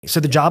So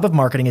the job of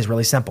marketing is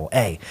really simple.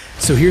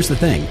 So here's the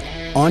thing.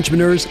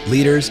 Entrepreneurs,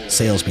 leaders,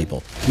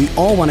 salespeople, we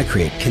all want to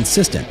create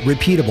consistent,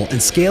 repeatable, and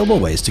scalable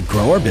ways to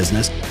grow our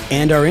business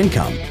and our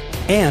income.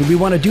 And we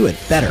want to do it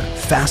better,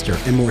 faster,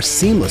 and more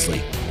seamlessly.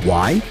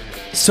 Why?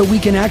 So we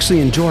can actually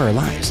enjoy our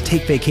lives,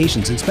 take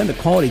vacations, and spend the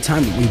quality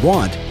time that we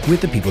want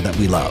with the people that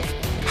we love.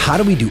 How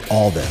do we do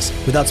all this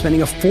without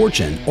spending a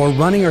fortune or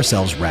running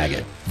ourselves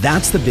ragged?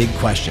 That's the big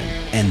question,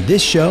 and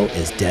this show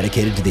is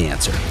dedicated to the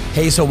answer.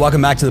 Hey, so welcome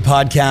back to the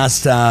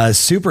podcast.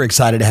 Super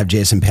excited to have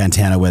Jason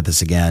Pantana with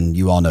us again.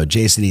 You all know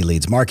Jason, he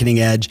leads Marketing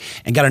Edge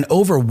and got an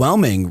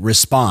overwhelming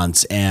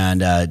response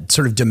and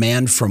sort of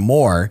demand for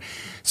more.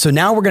 So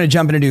now we're going to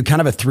jump into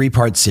kind of a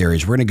three-part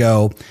series. We're going to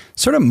go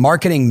sort of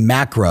marketing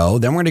macro,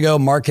 then we're going to go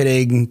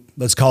marketing,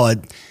 let's call it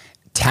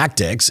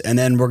tactics, and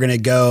then we're going to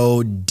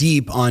go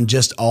deep on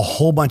just a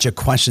whole bunch of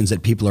questions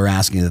that people are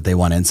asking that they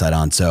want insight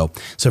on. So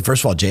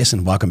first of all,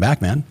 Jason, welcome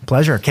back, man.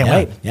 Pleasure. Can't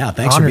wait. Yeah,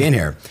 thanks for being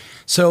here.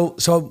 So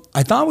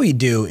I thought what we'd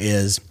do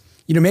is,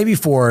 maybe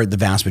for the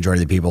vast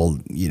majority of the people,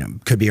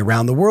 could be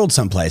around the world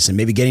someplace, and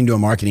maybe getting to a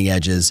marketing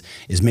edge is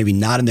maybe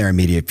not in their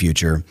immediate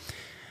future.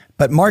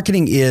 But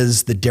marketing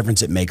is the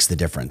difference. It makes the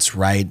difference,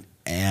 right?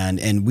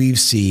 And we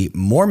see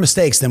more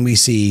mistakes than we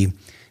see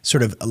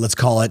sort of, let's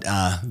call it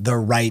the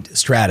right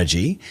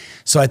strategy.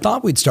 So I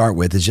thought we'd start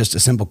with is just a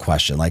simple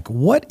question. Like,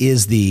 what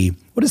is the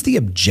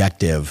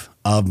objective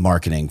of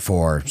marketing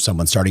for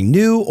someone starting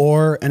new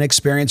or an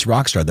experienced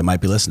rock star that might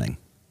be listening?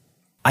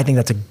 I think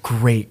that's a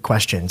great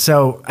question.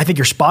 So I think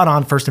you're spot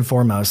on first and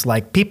foremost.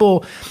 Like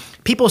people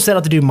set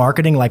out to do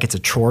marketing like it's a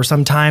chore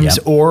sometimes,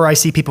 or I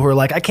see people who are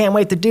like, I can't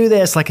wait to do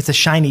this, like it's a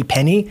shiny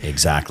penny.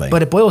 Exactly.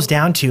 But it boils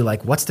down to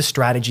like, what's the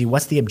strategy?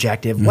 What's the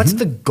objective? What's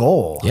the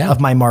goal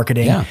of my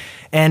marketing? Yeah.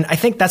 And I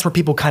think that's where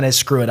people kind of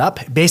screw it up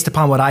based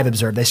upon what I've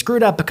observed. They screw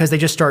it up because they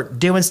just start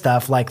doing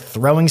stuff like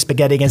throwing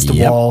spaghetti against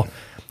the wall,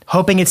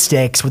 hoping it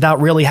sticks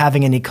without really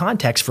having any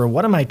context for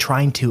what am I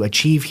trying to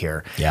achieve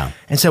here. Yeah.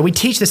 And so we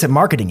teach this at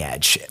Marketing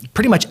Edge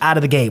pretty much out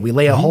of the gate. We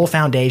lay a whole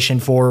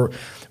foundation for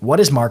what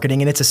is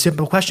marketing, and it's a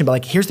simple question, but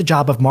like, here's the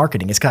job of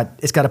marketing. It's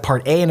got a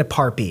part A and a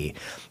part B.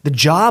 The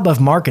job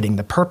of marketing,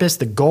 the purpose,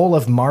 the goal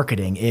of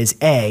marketing is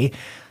A,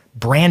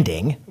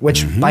 branding,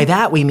 which by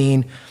that we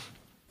mean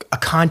a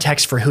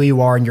context for who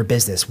you are in your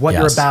business, what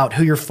you're about,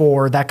 who you're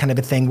for, that kind of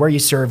a thing, where you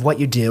serve, what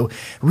you do,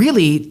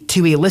 really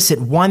to elicit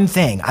one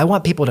thing. I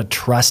want people to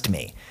trust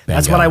me. Bingo.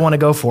 That's what I want to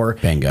go for.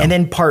 Bingo. And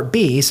then part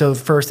B, so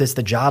first it's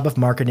the job of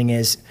marketing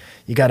is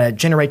you got to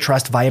generate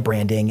trust via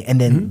branding.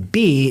 And then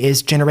B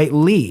is generate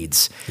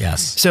leads.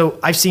 Yes. So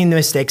I've seen the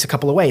mistakes a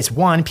couple of ways.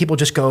 One, people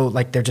just go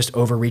like they're just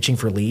overreaching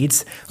for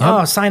leads.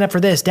 Oh, sign up for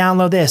this,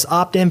 download this,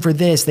 opt in for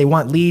this. They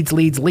want leads.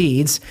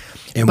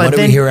 And what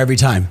do we hear every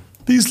time?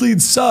 These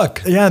leads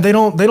suck. Yeah, they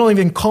don't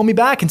even call me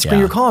back and screen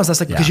your calls.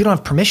 That's like because you don't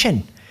have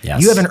permission.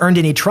 Yes. You haven't earned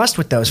any trust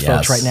with those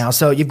folks right now.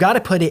 So you've got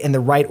to put it in the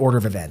right order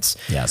of events.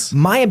 Yes.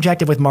 My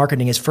objective with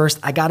marketing is first,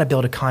 I got to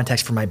build a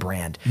context for my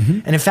brand.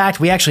 And in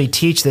fact, we actually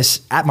teach this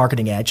at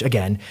Marketing Edge.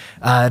 Again,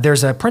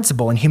 there's a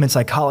principle in human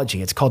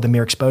psychology. It's called the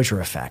mere exposure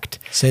effect.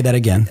 Say that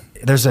again.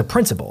 There's a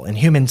principle in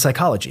human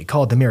psychology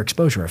called the mere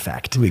exposure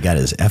effect. We got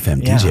his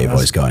FM DJ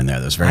voice going there.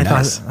 That was very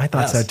nice. I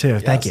thought so too.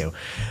 Yes. Thank you.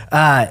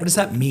 What does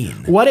that mean?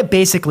 What it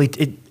basically,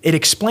 it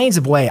explains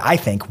a way, I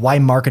think, why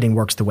marketing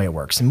works the way it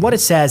works. And what it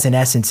says in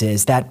essence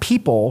is that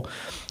people,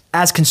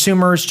 as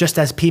consumers, just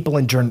as people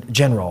in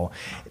general,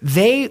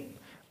 they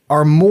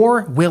are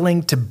more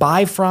willing to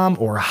buy from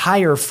or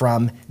hire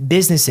from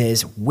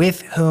businesses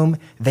with whom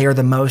they are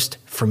the most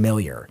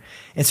familiar.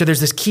 And so there's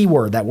this key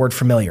word, that word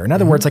familiar. In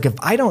other words, like if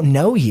I don't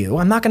know you,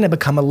 I'm not going to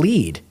become a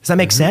lead. Does that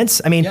make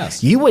sense? I mean,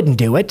 you wouldn't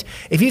do it.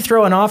 If you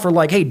throw an offer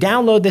like, hey,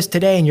 download this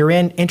today and you're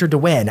entered to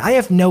win, I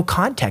have no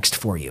context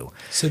for you.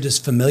 So does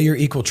familiar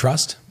equal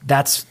trust?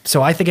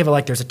 So I think of it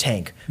like there's a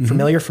tank.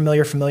 Familiar.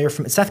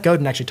 Seth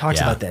Godin actually talks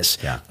about this.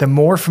 Yeah. The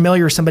more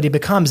familiar somebody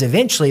becomes,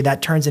 eventually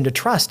that turns into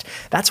trust.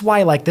 That's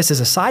why like this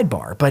is a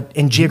sidebar, but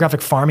in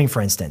geographic farming,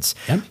 for instance,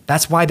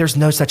 that's why there's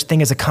no such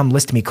thing as a come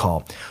list me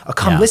call. A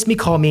come list me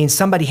call means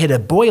somebody hit a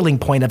boiling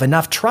point of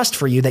enough trust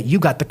for you that you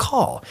got the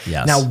call.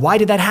 Yes. Now, why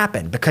did that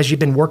happen? Because you've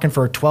been working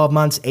for 12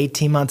 months,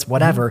 18 months,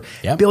 whatever,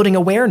 building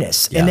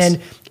awareness. And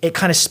then it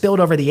kind of spilled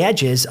over the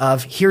edges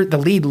of here, the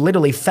lead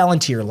literally fell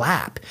into your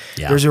lap.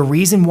 There's a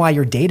reason why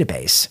your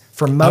database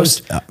for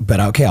most.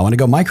 But okay, I want to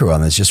go micro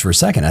on this just for a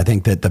second. I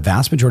think that the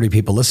vast majority of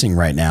people listening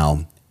right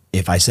now,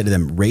 if I said to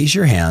them, raise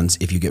your hands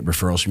if you get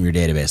referrals from your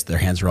database, their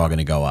hands are all going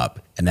to go up.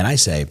 And then I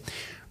say,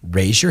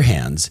 raise your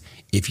hands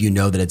if you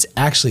know that it's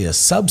actually a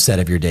subset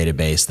of your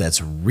database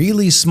that's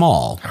really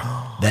small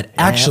that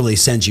actually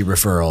sends you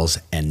referrals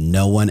and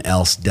no one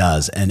else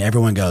does. And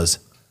everyone goes,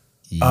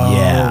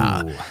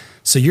 yeah. Oh.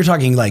 So you're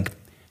talking like,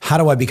 how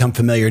do I become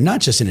familiar,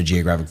 not just in a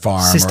geographic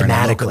farm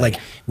systematically, or like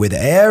with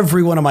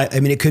every one of my,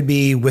 I mean, it could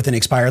be with an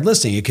expired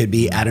listing. It could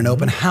be at an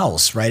open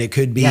house, right? It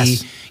could be,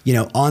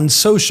 on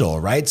social,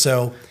 right?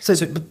 So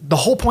the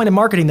whole point of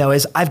marketing though,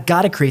 is I've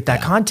got to create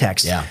that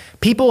context.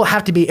 People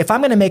have to be, if I'm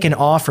going to make an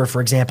offer,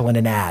 for example, in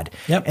an ad,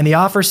 and the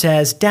offer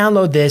says,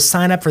 download this,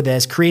 sign up for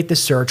this, create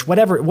this search,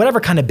 whatever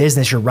kind of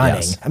business you're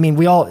running. I mean,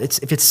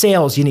 if it's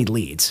sales, you need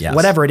leads,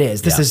 whatever it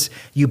is. This is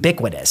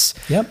ubiquitous.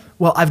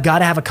 Well, I've got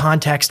to have a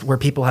context where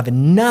people have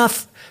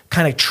enough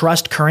kind of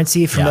trust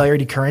currency,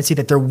 familiarity currency,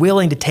 that they're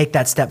willing to take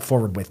that step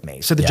forward with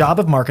me. So the job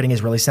of marketing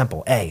is really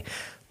simple. A,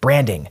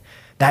 branding.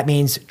 That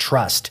means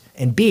trust.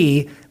 And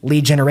B,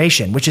 lead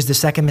generation, which is the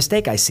second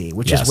mistake I see,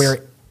 which is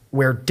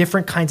where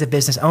different kinds of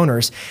business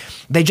owners,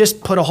 they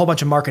just put a whole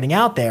bunch of marketing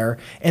out there,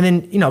 and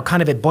then,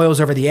 kind of it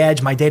boils over the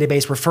edge. My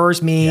database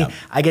refers me.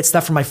 I get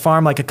stuff from my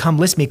farm like a come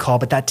list me call,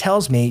 but that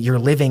tells me you're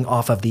living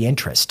off of the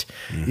interest.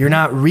 You're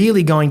not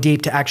really going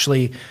deep to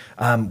actually,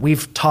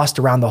 we've tossed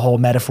around the whole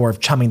metaphor of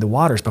chumming the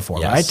waters before,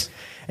 right?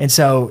 And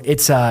so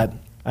it's, I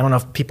don't know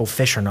if people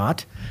fish or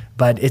not,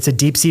 but it's a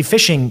deep sea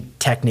fishing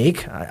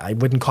technique. I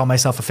wouldn't call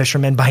myself a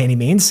fisherman by any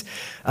means,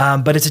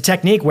 but it's a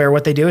technique where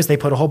what they do is they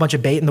put a whole bunch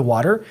of bait in the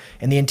water,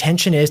 and the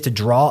intention is to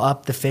draw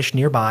up the fish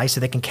nearby so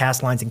they can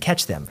cast lines and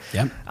catch them.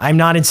 I'm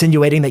not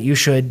insinuating that you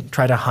should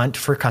try to hunt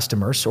for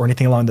customers or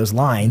anything along those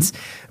lines,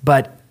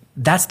 but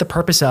that's the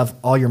purpose of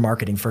all your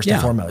marketing, first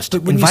and foremost.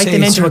 Invite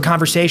them into a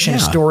conversation, a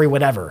story,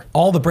 whatever.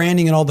 All the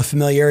branding and all the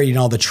familiarity and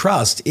all the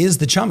trust is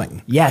the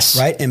chumming.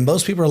 Right? And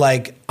most people are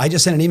like, I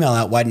just sent an email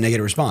out, why didn't I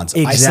get a response?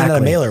 I sent out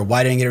a mailer,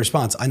 why didn't I get a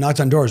response? I knocked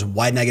on doors,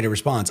 why didn't I get a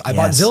response? I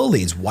bought Zillow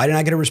leads, why didn't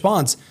I get a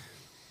response?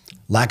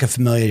 Lack of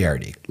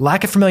familiarity.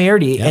 Lack of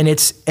familiarity. And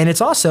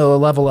it's also a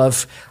level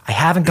of, I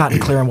haven't gotten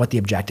clear on what the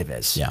objective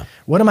is.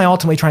 What am I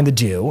ultimately trying to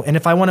do? And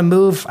if I want to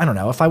move, I don't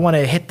know, if I want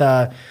to hit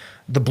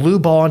the blue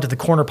ball into the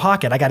corner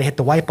pocket, I got to hit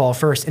the white ball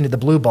first into the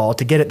blue ball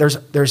to get it.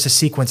 There's a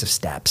sequence of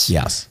steps.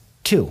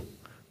 2,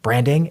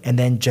 branding, and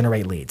then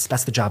generate leads.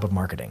 That's the job of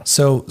marketing.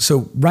 So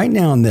right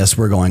now in this,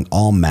 we're going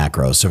all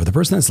macro. So for the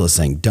person that's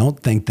listening, don't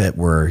think that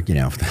we're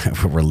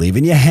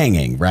leaving you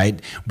hanging,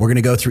 right? We're going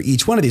to go through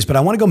each one of these, but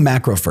I want to go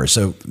macro first.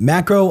 So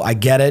macro, I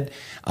get it.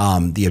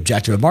 The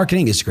objective of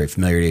marketing is to create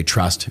familiarity,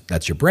 trust.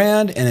 That's your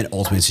brand. And then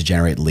ultimately it's to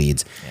generate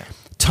leads.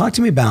 Talk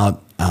to me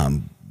about,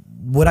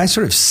 what I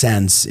sort of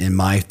sense in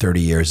my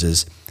 30 years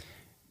is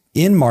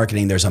in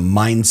marketing, there's a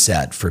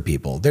mindset for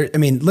people.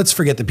 Let's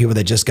forget the people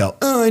that just go,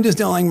 oh, I just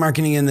don't like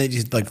marketing. And they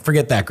just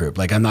forget that group.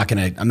 I'm not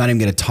even going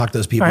to talk to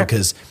those people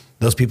because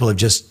those people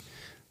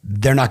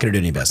they're not going to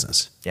do any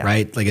business,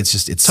 right?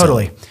 It's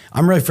totally. Silly.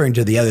 I'm referring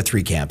to the other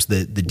 3 camps,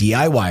 the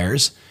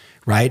DIYers,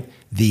 right?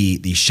 The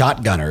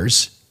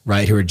shotgunners,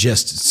 right? Who are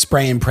just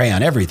spray and pray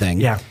on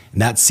everything. And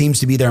that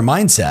seems to be their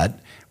mindset.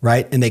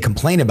 Right. And they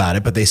complain about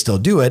it, but they still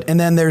do it. And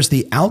then there's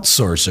the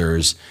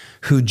outsourcers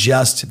who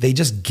just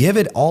give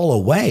it all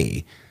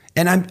away.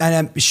 And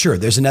I'm sure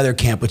there's another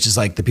camp, which is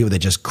like the people that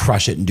just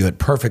crush it and do it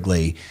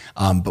perfectly.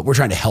 But we're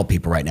trying to help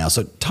people right now.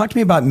 So talk to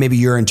me about maybe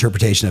your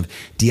interpretation of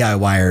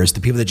DIYers, the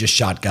people that just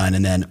shotgun,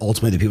 and then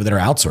ultimately the people that are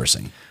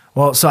outsourcing.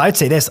 Well, so I'd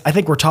say this. I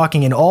think we're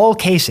talking in all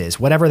cases,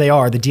 whatever they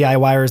are, the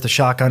DIYers, the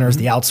shotgunners,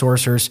 the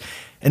outsourcers.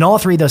 In all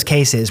 3 of those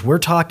cases, we're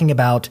talking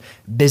about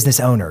business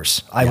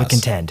owners, I would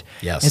contend.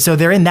 And so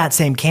they're in that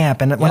same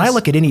camp. And when I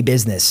look at any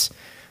business,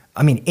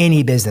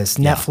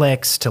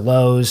 Netflix to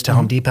Lowe's to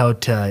Home Depot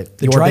to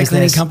the dry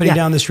cleaning company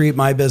down the street,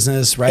 my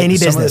business, right? Any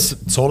business.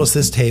 Sold us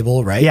this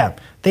table, right?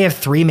 They have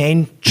 3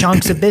 main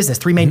chunks of business,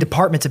 3 main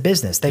departments of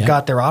business. They've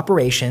got their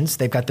operations,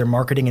 they've got their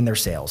marketing, and their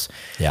sales.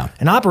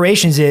 And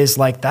operations is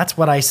that's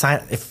what I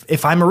sign.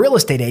 If I'm a real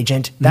estate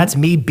agent, that's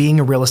me being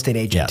a real estate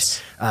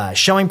agent.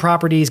 Showing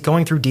properties,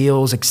 going through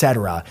deals,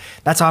 etc.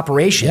 That's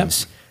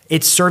operations.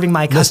 It's serving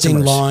my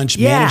customers. Listing launch,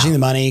 managing the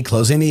money,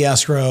 closing the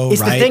escrow.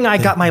 It's the thing I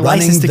got my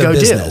license to go do.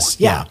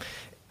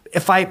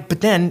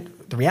 But then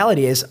the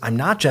reality is I'm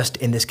not just,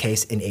 in this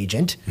case, an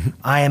agent.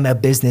 I am a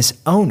business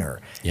owner.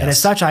 And as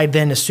such, I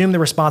then assume the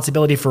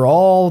responsibility for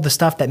all the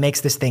stuff that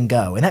makes this thing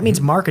go. And that means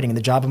marketing. And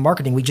the job of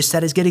marketing, we just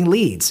said, is getting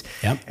leads.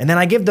 And then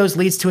I give those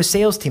leads to a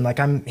sales team.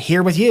 Like I'm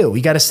here with you. We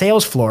got a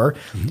sales floor.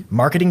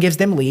 Marketing gives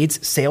them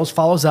leads. Sales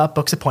follows up,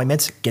 books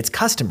appointments, gets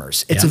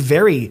customers. It's a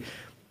very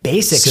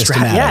basic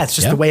strategy. It's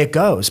just the way it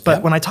goes.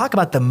 But when I talk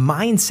about the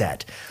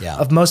mindset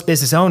of most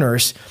business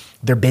owners,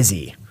 they're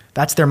busy.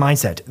 That's their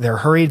mindset. They're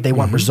hurried. They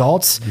want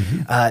results.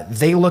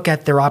 They look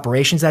at their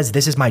operations as,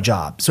 this is my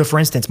job. So for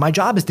instance, my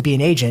job is to be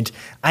an agent.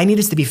 I need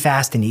this to be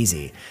fast and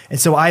easy. And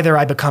so either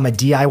I become a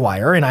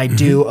DIYer and I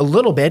do a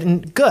little bit,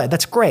 and good,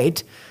 that's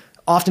great.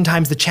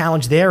 Oftentimes the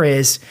challenge there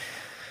is,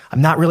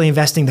 I'm not really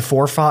investing the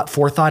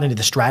forethought into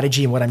the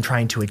strategy and what I'm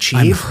trying to achieve.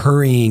 I'm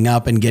hurrying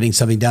up and getting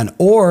something done.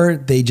 Or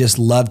they just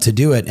love to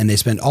do it and they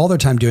spend all their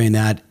time doing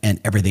that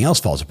and everything else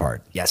falls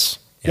apart. Yes.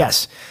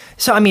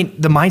 So,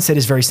 the mindset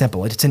is very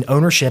simple. It's an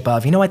ownership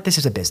of, you know what, this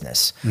is a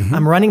business.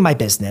 I'm running my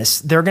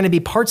business. There are going to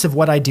be parts of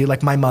what I do,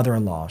 like my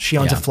mother-in-law. She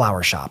owns a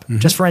flower shop,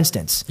 just for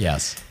instance.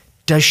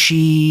 Does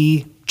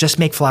she just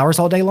make flowers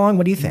all day long?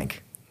 What do you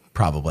think?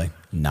 Probably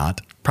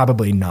not.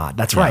 Probably not.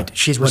 That's right.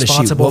 She's What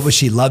responsible. What would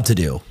she love to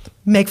do?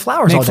 Make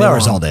flowers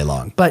all day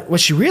long. But what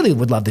she really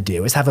would love to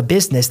do is have a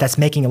business that's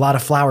making a lot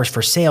of flowers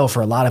for sale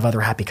for a lot of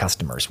other happy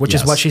customers, which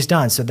is what she's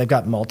done. So they've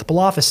got multiple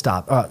office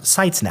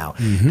sites now.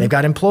 They've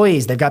got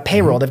employees, they've got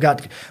payroll, they've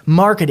got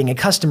marketing and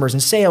customers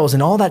and sales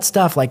and all that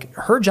stuff. Like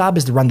her job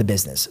is to run the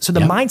business. So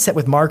the mindset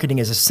with marketing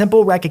is a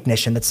simple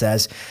recognition that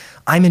says,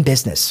 I'm in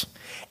business.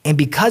 And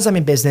because I'm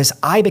in business,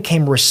 I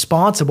became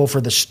responsible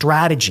for the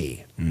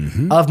strategy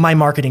of my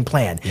marketing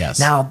plan. Yes.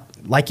 Now,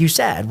 like you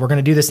said, we're going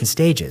to do this in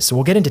stages. So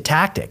we'll get into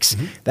tactics.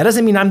 That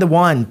doesn't mean I'm the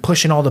one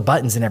pushing all the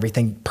buttons and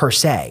everything per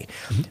se.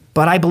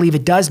 But I believe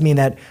it does mean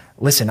that,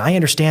 listen, I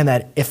understand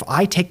that if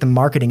I take the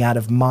marketing out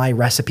of my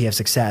recipe of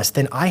success,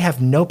 then I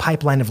have no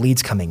pipeline of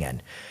leads coming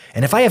in.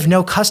 And if I have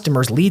no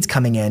customers, leads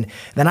coming in,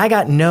 then I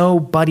got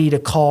nobody to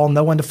call,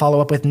 no one to follow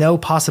up with, no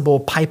possible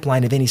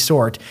pipeline of any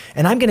sort.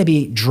 And I'm going to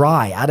be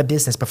dry, out of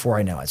business before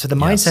I know it. So the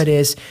mindset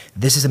is,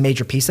 this is a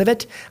major piece of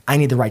it. I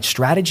need the right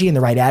strategy and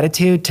the right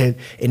attitude to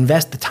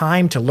invest the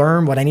time to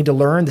learn what I need to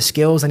learn, the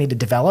skills I need to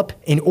develop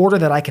in order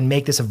that I can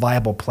make this a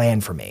viable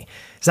plan for me.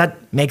 Does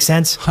that make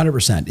sense?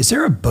 100%. Is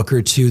there a book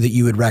or two that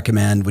you would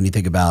recommend when you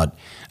think about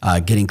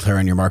getting clear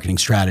on your marketing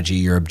strategy,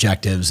 your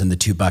objectives and the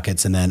two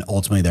buckets, and then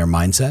ultimately their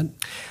mindset?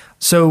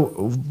 So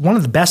one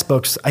of the best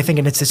books, I think,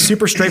 and it's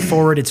super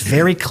straightforward. It's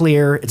very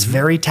clear. It's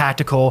very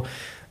tactical.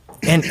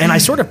 And I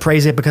sort of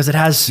praise it because it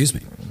has... Excuse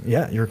me.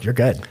 Yeah, you're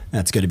good.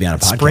 That's good to be on a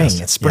podcast. Spring.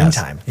 It's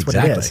springtime. That's what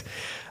it is.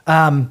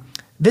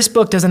 This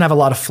book doesn't have a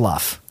lot of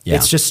fluff. Yeah.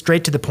 It's just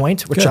straight to the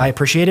point, which I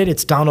appreciated.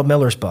 It's Donald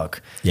Miller's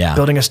book,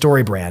 Building a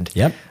Story Brand.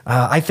 Yep.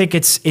 I think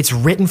it's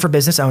written for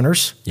business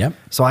owners. Yep.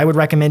 So I would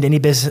recommend any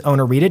business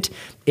owner read it.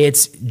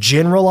 It's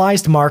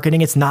generalized marketing.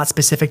 It's not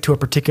specific to a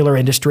particular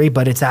industry,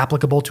 but it's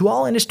applicable to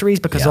all industries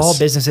because all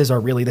businesses are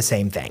really the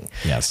same thing.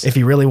 Yes. If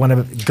you really want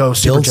to go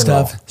super build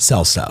general. stuff,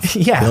 sell stuff.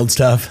 Yeah. Build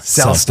stuff,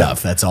 sell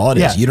stuff. That's all it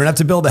is. Yeah. You don't have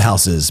to build the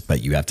houses,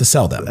 but you have to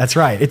sell them. That's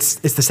right. It's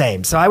the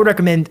same. So I would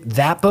recommend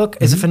that book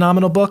as a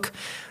phenomenal book.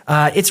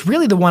 It's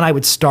really the one I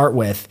would start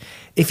with.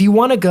 If you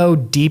want to go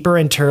deeper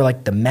into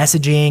like the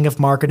messaging of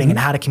marketing and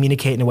how to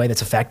communicate in a way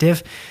that's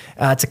effective,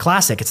 it's a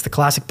classic. It's the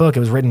classic book. It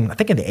was written, I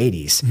think, in the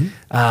 80s.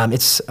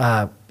 It's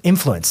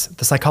Influence,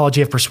 The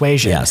Psychology of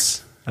Persuasion.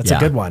 Yes. That's a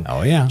good one.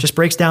 Oh, yeah. Just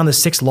breaks down the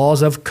 6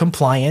 laws of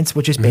compliance,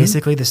 which is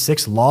basically the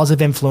 6 laws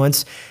of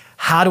influence.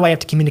 How do I have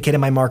to communicate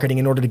in my marketing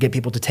in order to get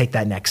people to take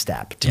that next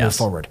step to move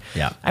forward?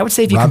 Yeah. I would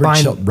say if you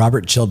combine...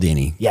 Robert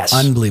Cialdini. Yes.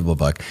 Unbelievable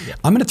book. Yeah.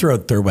 I'm going to throw a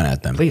third one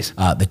at them. Please.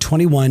 The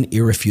 21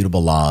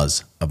 Irrefutable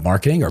Laws of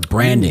Marketing or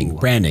Branding. Ooh.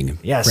 Branding.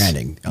 Yes.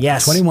 Branding.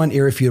 Yes. 21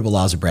 Irrefutable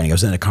Laws of Branding. I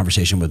was in a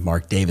conversation with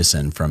Mark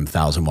Davison from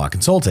 1000 Watt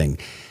Consulting.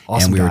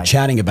 Awesome and we guy. were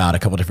chatting about a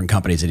couple different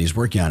companies that he's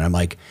working on. And I'm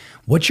like,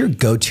 what's your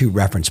go-to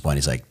reference point?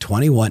 He's like,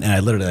 21. And I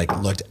literally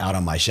looked out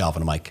on my shelf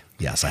and I'm like,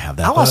 yes, I have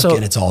that book.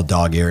 And it's all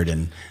dog-eared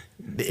and...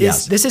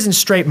 This isn't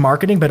straight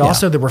marketing, but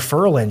also the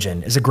referral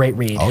engine is a great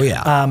read. Oh,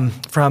 yeah.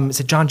 From, is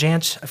it John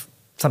Jantsch?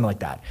 Something like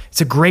that.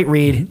 It's a great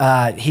read.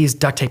 He's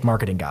duct tape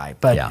marketing guy,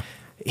 but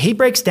he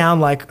breaks down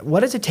like,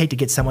 what does it take to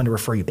get someone to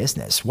refer you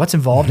business? What's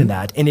involved in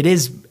that? And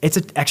it's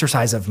an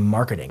exercise of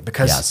marketing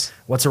because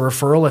what's a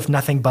referral if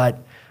nothing but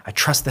I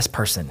trust this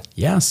person?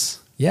 Yes.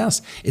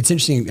 Yes. It's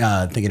interesting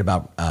thinking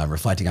about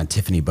reflecting on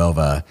Tiffany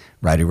Bova,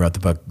 right, who wrote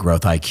the book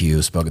Growth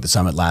IQ, spoke at the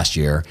summit last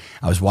year.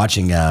 I was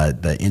watching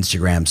the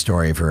Instagram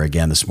story of her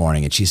again this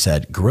morning, and she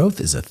said, growth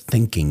is a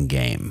thinking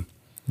game.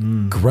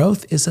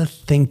 Growth is a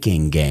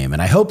thinking game.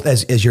 And I hope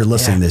as you're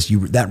listening to this,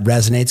 that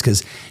resonates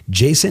because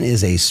Jason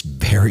is a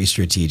very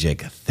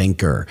strategic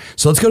thinker.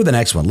 So let's go to the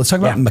next one. Let's talk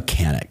about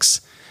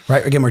mechanics.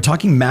 Right. Again, we're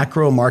talking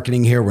macro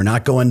marketing here. We're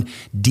not going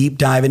deep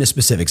dive into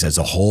specifics. There's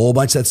a whole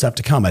bunch of that stuff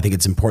to come. I think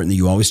it's important that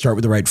you always start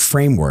with the right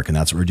framework, and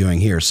that's what we're doing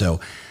here. So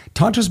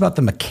talk to us about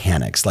the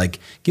mechanics. Like,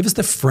 give us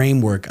the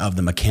framework of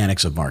the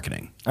mechanics of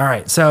marketing. All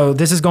right. So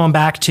this is going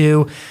back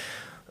to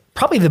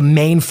probably the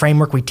main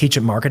framework we teach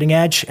at Marketing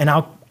Edge, and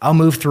I'll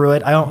move through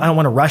it. I don't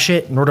want to rush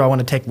it, nor do I want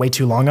to take way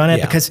too long on it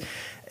because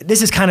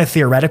this is kind of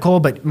theoretical,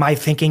 but my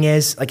thinking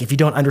is like, if you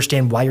don't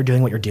understand why you're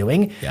doing what you're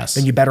doing,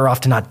 then you're better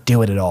off to not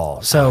do it at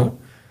all. So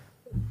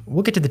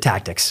we'll get to the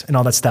tactics and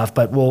all that stuff,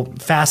 but we'll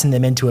fasten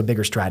them into a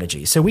bigger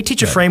strategy. So we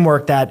teach a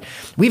framework that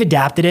we've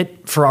adapted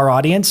it for our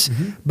audience,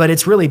 but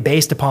it's really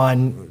based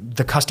upon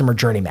the customer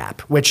journey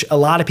map, which a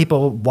lot of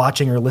people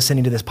watching or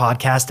listening to this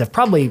podcast have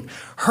probably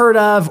heard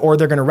of, or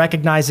they're going to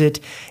recognize it.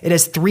 It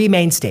has 3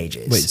 main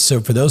stages. Wait,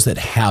 so for those that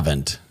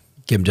haven't,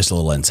 give them just a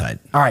little insight.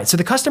 All right. So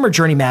the customer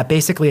journey map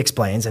basically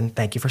explains, and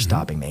thank you for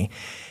stopping me.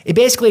 It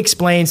basically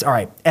explains, all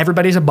right,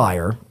 everybody's a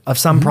buyer of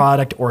some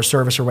product or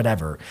service or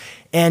whatever,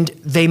 and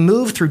they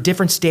move through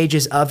different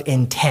stages of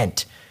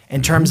intent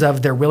in terms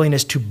of their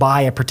willingness to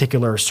buy a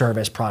particular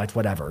service, product,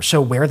 whatever.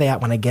 So where are they at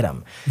when I get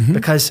them?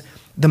 Because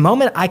the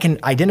moment I can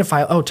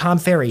identify, oh, Tom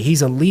Ferry,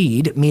 he's a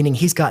lead, meaning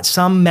he's got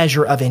some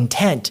measure of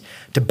intent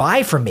to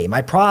buy from me,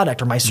 my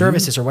product or my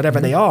services or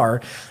whatever they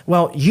are,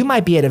 well, you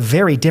might be at a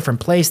very different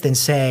place than,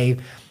 say,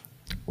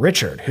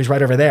 Richard, who's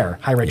right over there.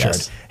 Hi, Richard.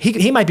 Yes.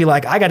 He might be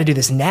like, I got to do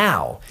this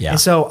now. Yeah. And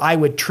so I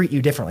would treat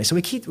you differently. So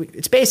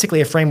it's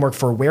basically a framework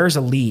for where's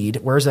a lead,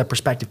 where's a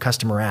prospective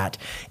customer at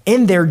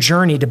in their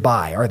journey to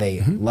buy. Are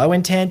they low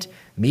intent,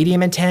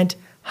 medium intent,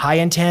 high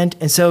intent?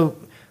 And so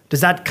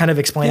does that kind of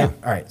explain it?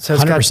 All right. So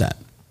it's 100%. got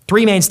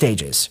 3 main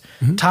stages.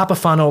 Top of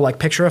funnel, like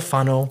picture a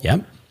funnel.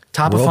 Yep.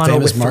 Top World of funnel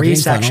famous with 3 marketing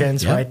funnel.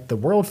 sections, Yep. right? The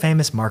world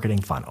famous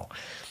marketing funnel.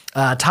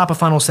 Top of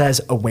funnel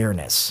says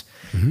awareness,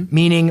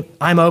 meaning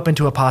I'm open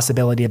to a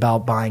possibility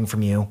about buying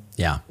from you.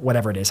 Yeah.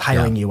 Whatever it is,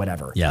 hiring you,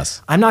 whatever.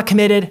 Yes. I'm not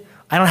committed.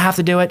 I don't have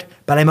to do it,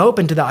 but I'm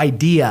open to the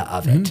idea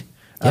of it.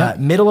 Yeah.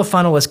 Middle of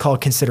funnel is called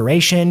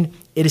consideration.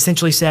 It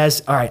essentially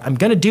says, all right, I'm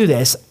going to do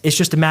this. It's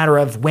just a matter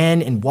of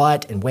when and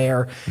what and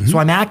where. So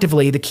I'm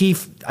actively, the key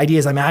idea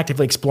is I'm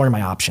actively exploring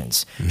my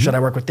options. Should I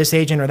work with this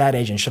agent or that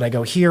agent? Should I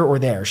go here or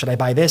there? Should I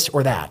buy this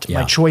or that?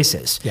 Yeah. My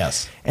choices.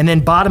 Yes. And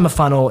then bottom of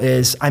funnel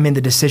is I'm in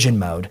the decision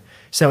mode.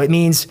 So it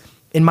means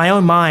in my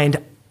own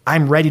mind,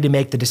 I'm ready to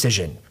make the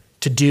decision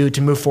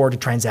to move forward, to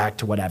transact,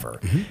 to whatever.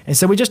 And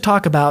so we just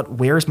talk about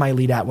where's my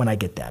lead at when I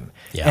get them.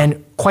 Yeah.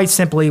 And quite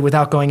simply,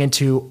 without going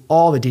into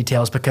all the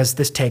details, because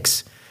this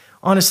takes,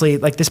 honestly,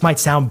 like this might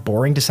sound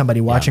boring to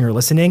somebody watching or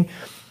listening,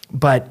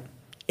 but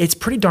it's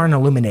pretty darn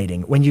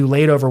illuminating when you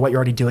lay it over what you're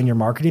already doing in your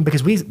marketing,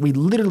 because we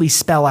literally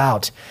spell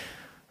out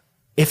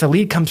if a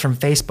lead comes from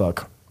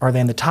Facebook, are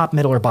they in the top,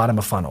 middle, or bottom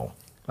of funnel?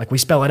 Like we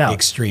spell it out.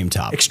 Extreme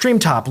top. Extreme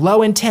top,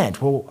 low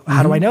intent. Well,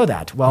 how do I know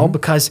that? Well,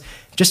 because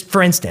just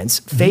for instance,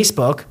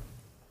 Facebook,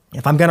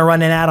 if I'm going to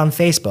run an ad on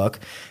Facebook,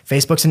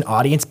 Facebook's an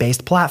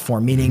audience-based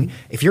platform, meaning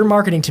if you're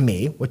marketing to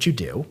me, which you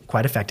do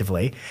quite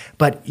effectively,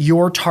 but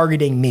you're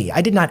targeting me.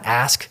 I did not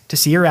ask to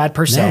see your ad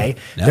per se.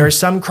 No. There's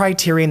some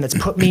criterion that's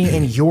put me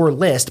in your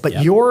list,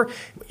 but you're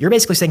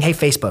basically saying, hey,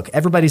 Facebook,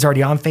 everybody's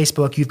already on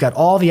Facebook. You've got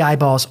all the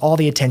eyeballs, all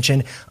the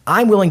attention.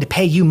 I'm willing to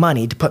pay you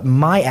money to put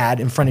my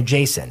ad in front of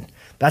Jason.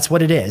 That's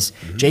what it is.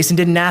 Jason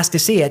didn't ask to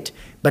see it,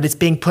 but it's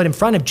being put in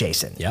front of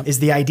Jason is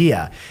the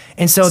idea.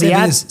 And so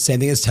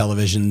same thing as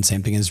television,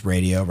 same thing as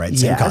radio, right?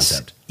 Same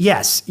concept.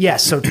 Yes.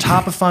 So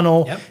top of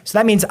funnel. So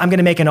that means I'm going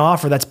to make an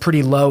offer that's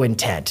pretty low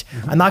intent.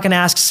 I'm not going to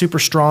ask super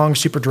strong,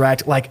 super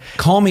direct, like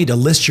call me to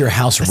list your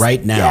house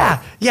right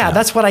now. Yeah.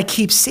 That's what I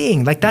keep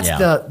seeing. Like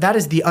that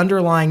is the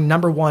underlying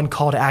number one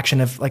call to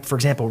action of, like, for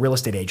example, real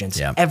estate agents.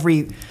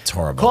 It's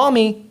horrible.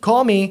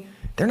 Call me.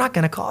 They're not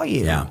going to call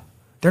you. Yeah.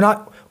 They're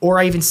not. Or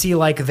I even see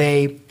like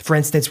they, for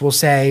instance, will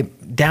say,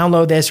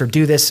 download this or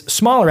do this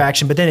smaller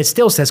action, but then it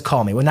still says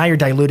call me. Well, now you're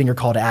diluting your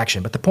call to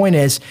action. But the point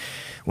is,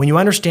 when you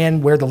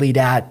understand where the lead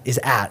is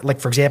at,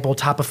 like for example,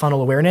 top of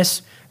funnel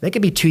awareness, they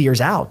could be 2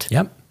 years out.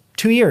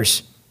 2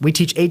 years. We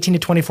teach 18 to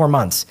 24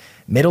 months.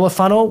 Middle of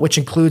funnel, which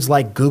includes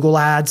like Google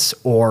ads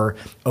or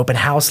open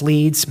house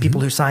leads,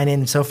 people who sign in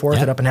and so forth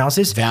at open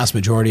houses. Vast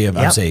majority of,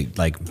 I would say,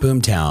 like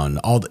Boomtown,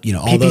 all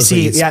PPC, those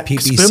leads.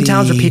 PPC.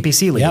 Boomtowns are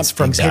PPC leads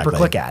from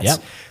pay-per-click ads.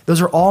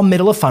 Those are all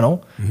middle of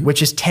funnel,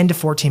 which is 10 to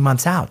 14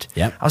 months out.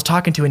 I was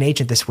talking to an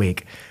agent this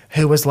week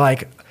who was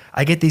like,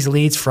 I get these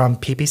leads from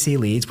PPC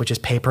leads, which is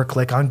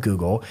pay-per-click on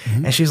Google.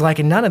 And she's like,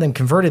 and none of them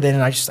converted in.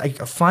 And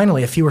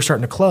finally, a few were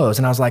starting to close.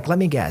 And I was like, let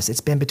me guess, it's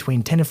been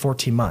between 10 and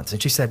 14 months.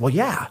 And she said, well,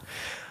 yeah.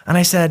 And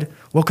I said,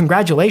 well,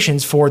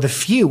 congratulations for the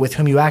few with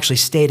whom you actually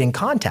stayed in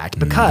contact,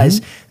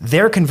 because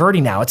they're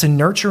converting now. It's a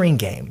nurturing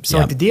game. So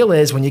like the deal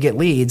is, when you get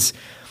leads,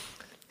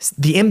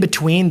 the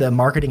in-between the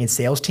marketing and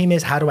sales team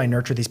is, how do I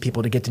nurture these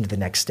people to get into the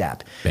next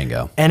step?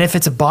 Bingo. And if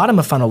it's a bottom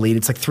of funnel lead,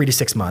 it's like 3 to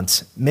 6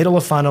 months. Middle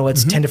of funnel,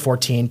 it's 10 to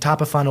 14.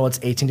 Top of funnel, it's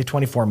 18 to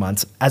 24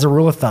 months as a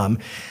rule of thumb.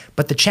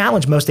 But the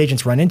challenge most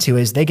agents run into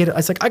is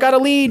it's like, I got a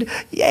lead.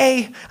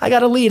 Yay, I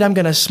got a lead. I'm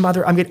going to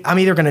smother. I'm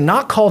either going to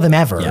not call them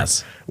ever,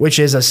 which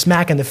is a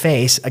smack in the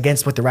face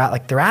against what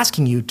they're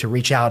asking you to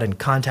reach out and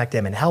contact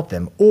them and help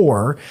them.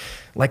 Or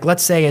like,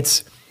 let's say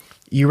it's,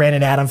 you ran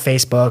an ad on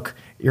Facebook,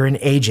 you're an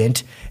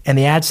agent, and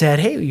the ad said,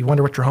 hey, you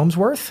wonder what your home's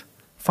worth?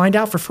 Find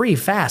out for free,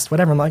 fast,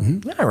 whatever. I'm like,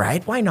 all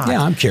right, why not?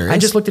 Yeah, I'm curious. I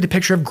just looked at a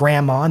picture of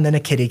grandma and then a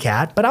kitty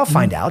cat, but I'll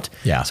find out.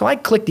 So I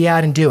click the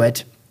ad and do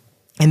it.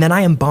 And then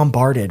I am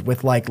bombarded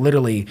with like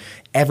literally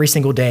every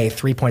single day,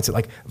 3 points of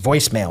like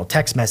voicemail,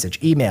 text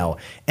message, email.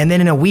 And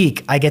then in a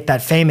week, I get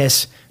that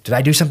famous, did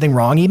I do something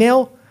wrong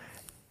email?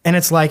 And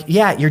it's like,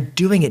 yeah, you're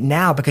doing it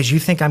now because you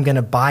think I'm going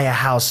to buy a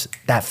house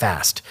that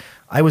fast.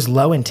 I was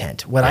low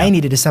intent. What I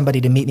needed is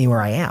somebody to meet me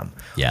where I am.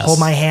 Hold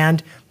my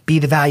hand, be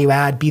the value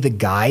add, be the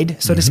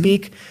guide, so to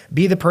speak.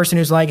 Be the person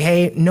who's like,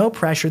 hey, no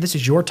pressure. This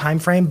is your time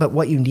frame, but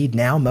what you need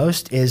now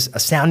most is a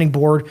sounding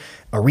board,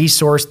 a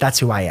resource. That's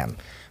who I am.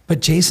 But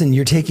Jason,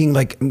 you're taking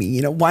like,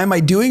 why am I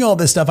doing all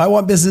this stuff? I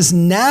want business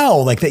now.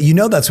 Like that,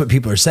 that's what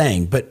people are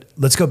saying. But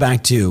let's go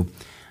back to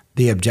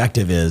the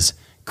objective is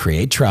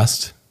create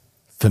trust,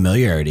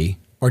 familiarity,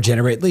 or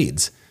generate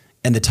leads.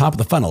 And the top of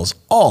the funnel is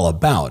all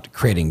about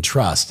creating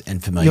trust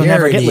and familiarity. You'll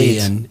never get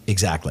leads.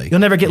 Exactly. You'll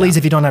never get leads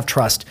if you don't have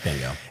trust. There you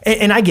go.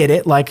 And I get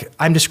it. Like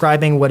I'm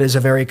describing what is a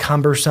very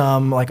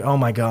cumbersome, like, oh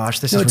my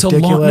gosh, this is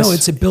ridiculous.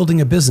 It's a building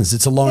a business.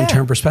 It's a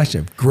long-term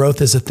perspective. Growth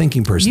is a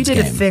thinking person's game.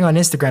 You did game. a thing on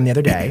Instagram the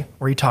other day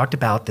where you talked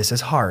about this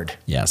is hard.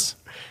 Yes.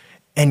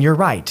 And you're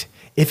right.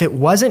 If it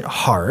wasn't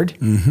hard,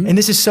 and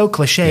this is so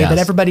cliche, but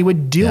everybody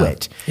would do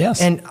it.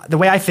 Yes. And the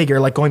way I figure,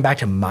 like going back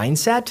to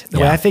mindset, the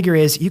way I figure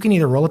is you can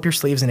either roll up your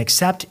sleeves and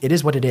accept it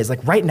is what it is.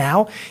 Like right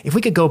now, if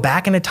we could go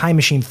back in a time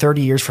machine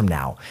 30 years from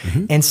now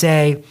and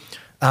say,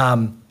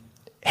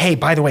 hey,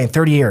 by the way, in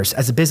 30 years,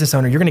 as a business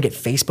owner, you're going to get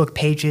Facebook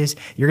pages,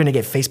 you're going to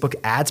get Facebook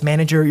Ads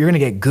Manager, you're going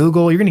to get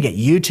Google, you're going to get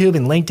YouTube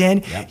and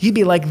LinkedIn. Yep. You'd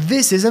be like,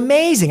 this is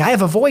amazing. I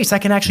have a voice. I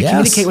can actually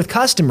communicate with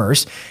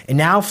customers. And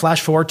now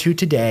flash forward to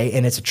today,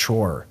 and it's a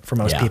chore for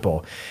most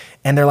people.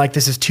 And they're like,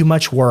 this is too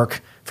much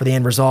work for the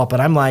end result. But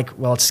I'm like,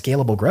 well, it's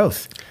scalable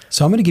growth.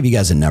 So I'm going to give you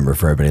guys a number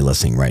for everybody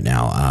listening right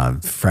now. A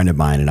friend of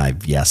mine and I,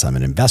 I'm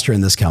an investor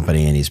in this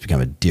company, and he's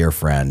become a dear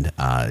friend.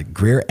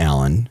 Greer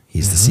Allen,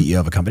 he's the CEO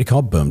of a company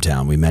called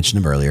Boomtown. We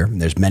mentioned him earlier.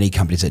 There's many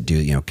companies that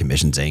do,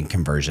 Commissions Inc.,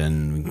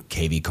 Conversion,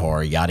 KV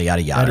Core, yada,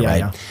 yada, yada,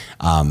 right?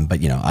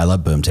 But, I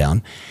love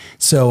Boomtown.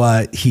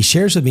 So he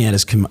shares with me at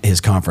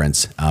his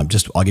conference,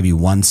 I'll give you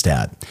one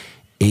stat.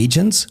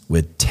 Agents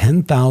with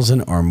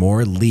 10,000 or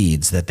more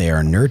leads that they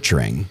are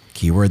nurturing,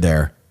 keyword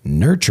there,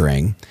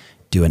 nurturing,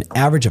 do an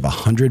average of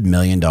 $100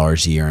 million a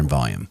year in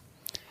volume.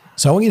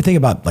 So I want you to think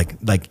about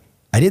like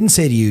I didn't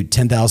say to you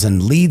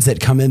 10,000 leads that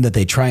come in that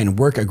they try and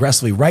work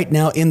aggressily right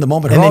now in the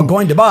moment are all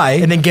going to buy.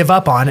 And then give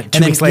up on it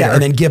 2 weeks later. Yeah,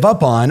 and then give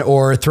up on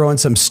or throw in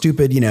some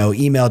stupid,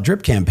 email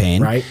drip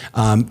campaign. Right.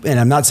 And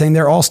I'm not saying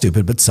they're all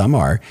stupid, but some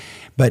are.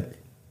 But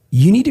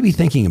you need to be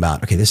thinking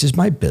about, okay, this is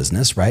my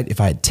business, right? If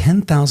I had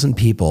 10,000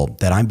 people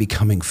that I'm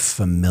becoming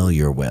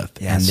familiar with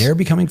and they're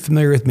becoming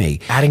familiar with me.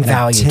 Adding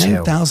value to.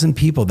 10,000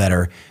 people that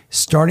are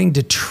starting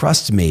to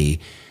trust me,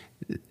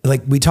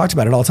 like we talked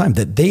about it all the time,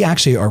 that they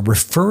actually are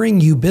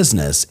referring you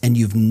business and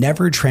you've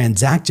never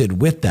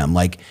transacted with them.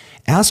 Like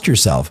ask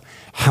yourself,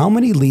 how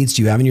many leads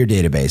do you have in your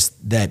database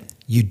that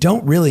you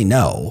don't really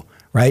know,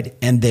 right?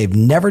 And they've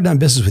never done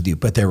business with you,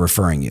 but they're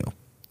referring you.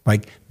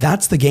 Like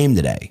that's the game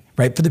today,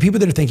 right? For the people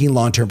that are thinking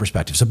long-term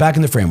perspective. So back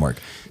in the framework,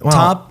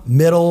 top,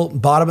 middle,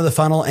 bottom of the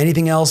funnel,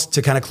 anything else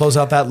to kind of close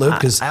out that loop?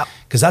 Because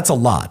that's a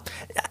lot.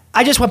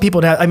 I just want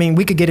people to,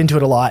 we could get into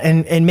it a lot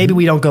and maybe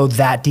we don't go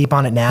that deep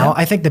on it now. Yeah.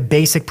 I think the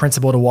basic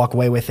principle to walk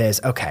away with is,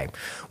 okay,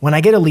 when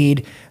I get a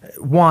lead,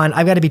 one,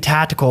 I've got to be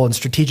tactical and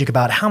strategic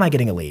about how am I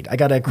getting a lead? I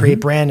got to create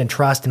brand and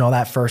trust and all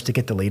that first to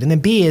get the lead. And then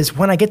B is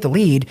when I get the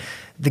lead,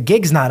 the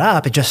gig's not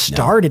up. It just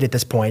started at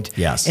this point.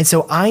 Yes. And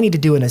so I need to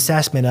do an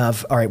assessment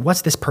of, all right,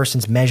 what's this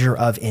person's measure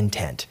of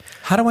intent?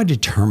 How do I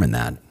determine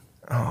that?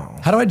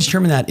 How do I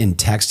determine that in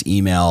text,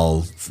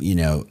 email,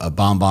 a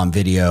bomb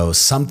video,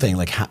 something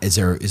like? Is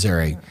there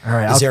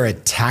a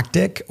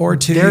tactic or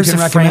two? There's you can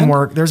a recommend?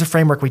 framework. There's a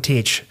framework we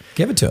teach.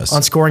 Give it to us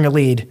on scoring a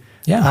lead.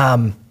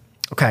 Yeah.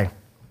 Okay.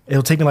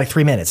 It'll take me like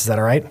 3 minutes. Is that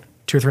all right?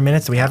 2 or 3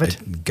 minutes? Do we have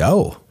it?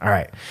 Go. All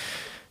right.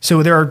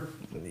 So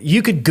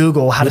you could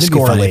Google how to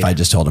score a lead. If I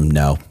just told him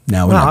no,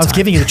 I was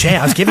giving you the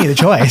chance. I was giving you the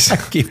choice.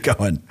 Keep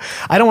going.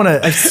 I don't want to.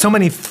 There's so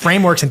many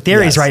frameworks and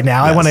theories right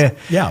now. I want to.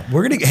 Yeah,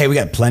 we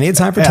got plenty of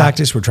time for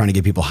tactics. We're trying to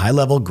give people high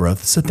level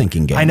growth. It's a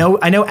thinking game. I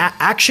know.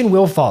 Action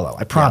will follow.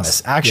 I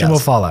promise. Action will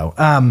follow.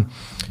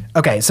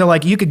 Okay, so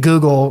like you could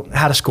Google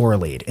how to score a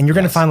lead, and you're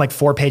going to find like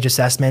 4-page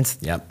assessments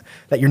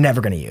that you're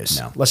never going to use.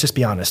 No. Let's just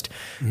be honest.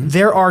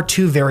 There are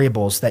 2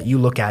 variables that you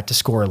look at to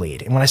score a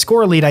lead. And when I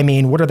score a lead, I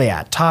mean, what are they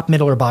at? Top,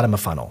 middle, or bottom of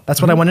funnel?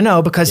 That's what I want to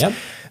know because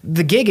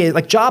the gig is,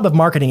 like job of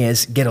marketing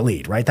is get a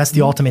lead, right? That's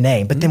the ultimate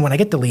aim. But then when I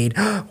get the lead,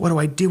 what do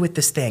I do with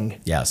this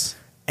thing? Yes.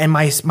 And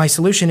my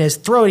solution is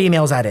throw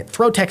emails at it,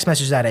 throw text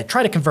messages at it,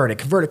 try to convert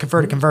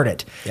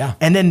it. Yeah.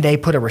 And then they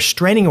put a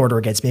restraining order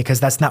against me because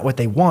that's not what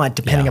they want,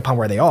 depending upon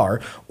where they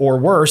are. Or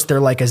worse,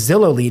 they're like a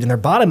Zillow lead and they're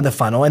bottom of the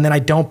funnel, and then I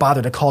don't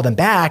bother to call them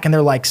back, and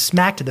they're like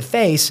smack to the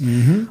face.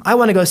 I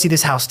want to go see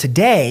this house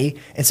today,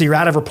 and so you're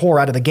out of rapport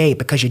out of the gate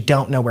because you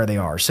don't know where they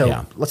are.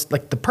 So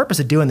the purpose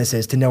of doing this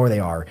is to know where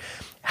they are.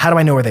 How do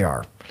I know where they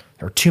are?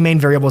 There are 2 main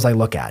variables I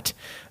look at.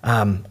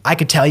 I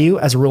could tell you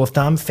as a rule of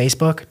thumb,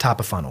 Facebook, top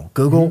of funnel,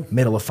 Google,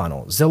 middle of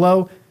funnel,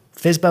 Zillow,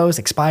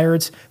 FSBOs,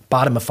 expireds,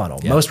 bottom of funnel.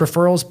 Most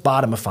referrals,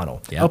 bottom of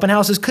funnel. Open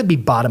houses could be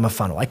bottom of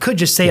funnel. I could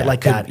just say it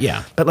like that.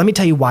 But let me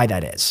tell you why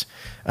that is.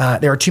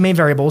 There are 2 main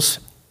variables,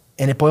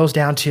 and it boils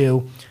down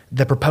to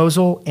the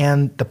proposal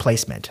and the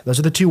placement. Those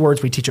are the 2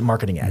 words we teach at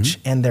Marketing Edge,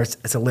 and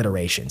it's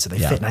alliteration, so they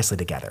fit nicely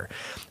together.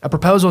 A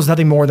proposal is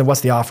nothing more than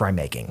what's the offer I'm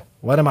making.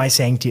 What am I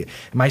saying to you?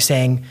 Am I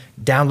saying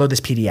download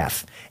this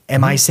PDF?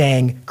 Am I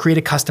saying create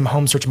a custom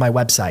home search on my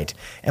website?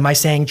 Am I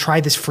saying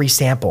try this free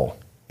sample?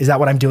 Is that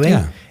what I'm doing?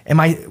 Yeah.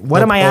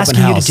 What am I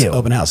asking you to do?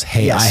 Open house.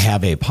 Hey, I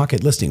have a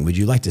pocket listing. Would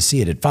you like to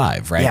see it at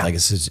 5? Right? Yeah. Like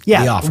this is the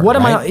offer. What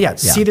am I?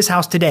 See this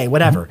house today.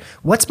 Whatever.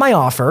 What's my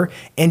offer?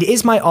 And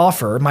is my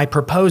offer, my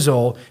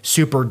proposal,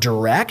 super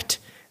direct?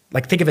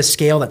 Like think of a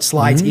scale that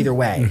slides either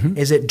way.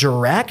 Is it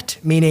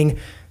direct, meaning,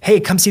 hey,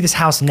 come see this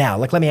house now?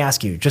 Like let me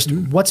ask you, just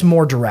what's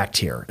more direct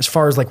here as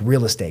far as like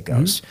real estate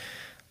goes?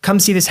 Come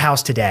see this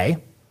house today,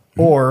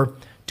 or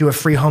do a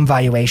free home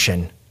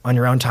valuation on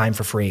your own time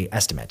for free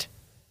estimate.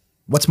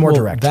 What's more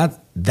direct?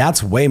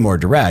 That's way more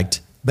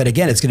direct. But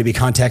again, it's going to be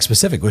context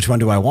specific. Which one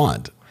do I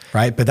want?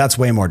 right? But that's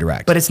way more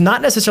direct. But it's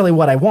not necessarily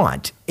what I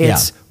want.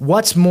 It's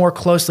what's more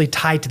closely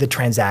tied to the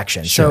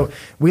transaction. Sure. So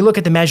we look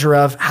at the measure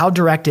of how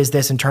direct is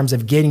this in terms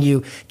of getting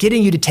you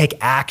to take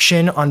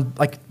action on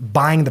like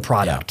buying the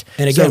product.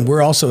 And again,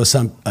 we're also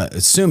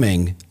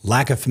assuming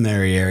lack of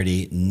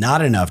familiarity,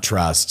 not enough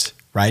trust,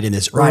 right? In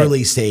this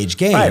early stage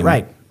game.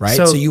 Right.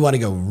 So you want to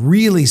go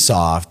really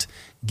soft,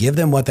 give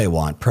them what they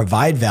want,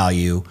 provide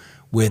value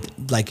with,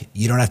 like,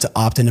 you don't have to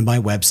opt into my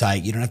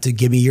website. You don't have to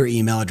give me your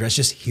email address.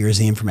 Just here's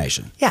the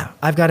information. Yeah.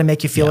 I've got to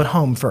make you feel at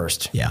home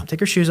first. Yeah. Take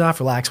your shoes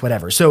off, relax,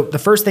 whatever. So the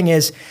first thing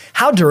is,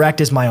 how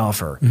direct is my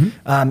offer?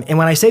 And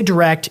when I say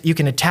direct, you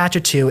can attach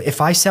it to,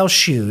 if I sell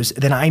shoes,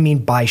 then I mean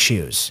buy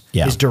shoes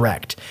is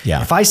direct.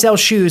 Yeah. If I sell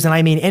shoes and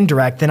I mean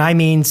indirect, then I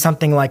mean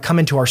something like come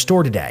into our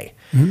store today.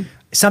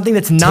 Something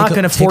that's not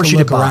going to force you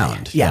to buy.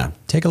 Around. Yeah.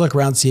 Take a look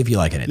around, see if you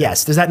like it.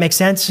 Yes. Does that make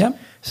sense? Yep.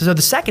 So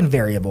the second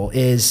variable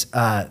is,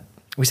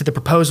 we said the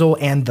proposal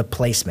and the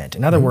placement.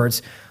 In other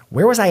words,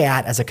 where was I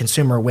at as a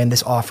consumer when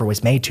this offer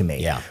was made to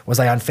me? Yeah. Was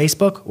I on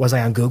Facebook? Was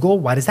I on Google?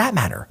 Why does that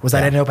matter? Was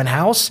I at an open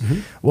house?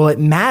 Well, it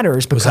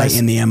matters because— Was I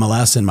in the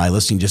MLS and my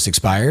listing just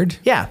expired?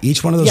 Yeah.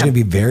 Each one of those is going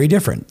to be very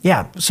different.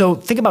 Yeah. So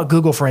think about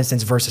Google, for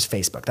instance, versus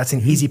Facebook. That's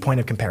an easy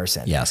point of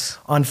comparison. Yes.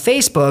 On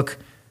Facebook,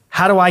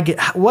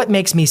 what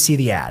makes me see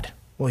the ad?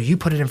 Well, you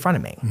put it in front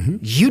of me.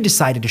 You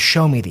decided to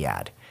show me the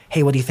ad.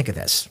 Hey, what do you think of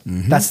this?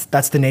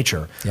 That's the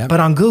nature. Yep. But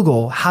on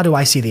Google, how do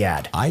I see the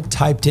ad? I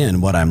typed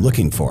in what I'm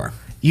looking for.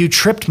 You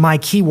tripped my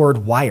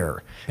keyword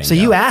wire. Bingo. So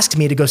you asked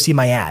me to go see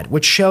my ad,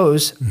 which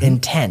shows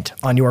intent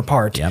on your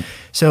part. Yep.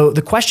 So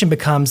the question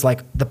becomes like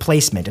the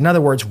placement. In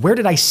other words, where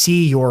did I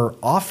see your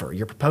offer,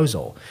 your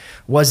proposal?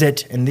 Was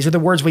it, and these are the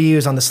words we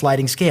use on the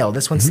sliding scale.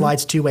 This one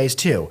slides two ways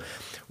too.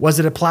 Was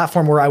it a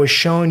platform where I was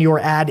shown your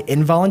ad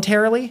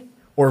involuntarily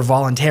or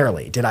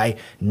voluntarily? Did I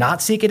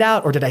not seek it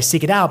out, or did I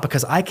seek it out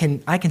because I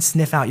can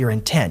sniff out your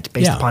intent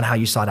based upon how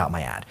you sought out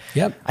my ad?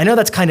 Yep. I know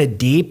that's kind of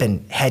deep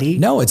and heady.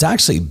 No, it's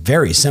actually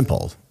very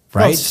simple,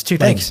 right? Well, it's two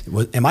things.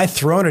 Am I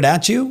throwing it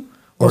at you,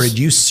 or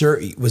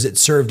was it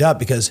served up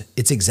because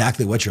it's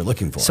exactly what you're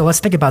looking for? So let's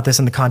think about this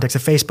in the context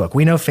of Facebook.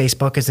 We know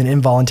Facebook is an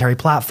involuntary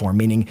platform,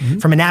 meaning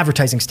from an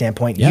advertising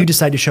standpoint, you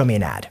decide to show me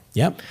an ad.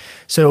 Yep.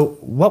 So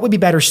what would be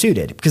better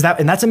suited? Because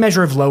that's a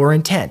measure of lower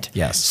intent.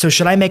 Yes. So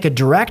should I make a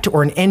direct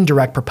or an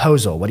indirect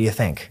proposal? What do you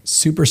think?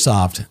 Super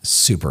soft,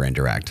 super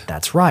indirect.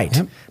 That's right.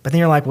 Yep. But then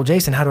you're like, well,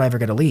 Jason, how do I ever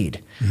get a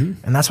lead?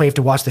 And that's why you have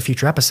to watch the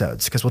future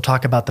episodes, because we'll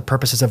talk about the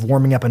purposes of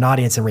warming up an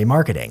audience and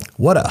remarketing.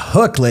 What a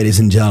hook, ladies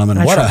and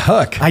gentlemen. What a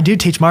hook. I do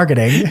teach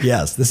marketing.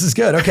 Yes, this is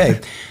good. Okay.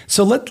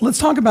 So let's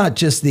talk about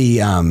just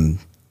the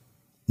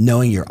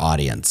knowing your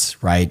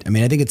audience, right? I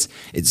mean, I think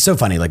it's so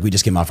funny. Like, we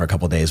just came off for a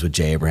couple of days with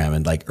Jay Abraham,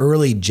 and like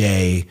early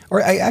Jay,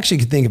 or I actually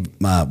could think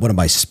of one of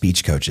my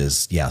speech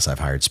coaches. Yes, I've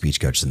hired speech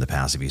coaches in the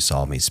past. If you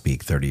saw me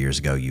speak 30 years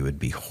ago, you would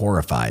be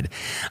horrified.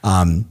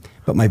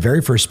 But my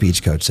very first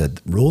speech coach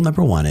said, rule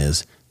number one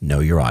is know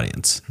your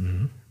audience,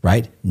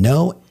 right?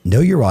 Know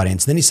your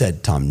audience. Then he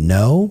said, Tom,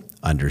 know,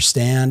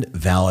 understand,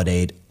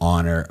 validate,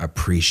 honor,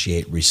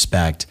 appreciate,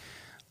 respect,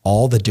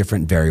 all the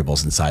different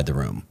variables inside the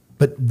room.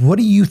 But what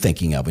are you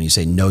thinking of when you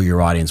say know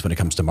your audience when it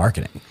comes to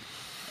marketing?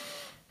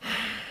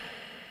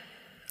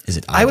 Is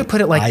it I would put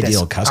it like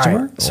ideal this.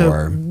 customer? Right.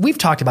 So we've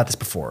talked about this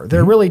before.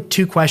 There are really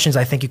two questions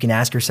I think you can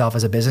ask yourself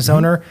as a business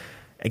owner.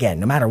 Again,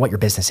 no matter what your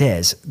business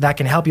is, that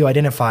can help you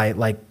identify,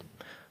 like,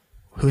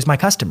 who's my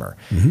customer?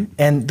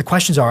 And the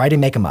questions are, I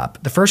didn't make them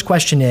up. The first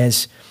question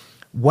is,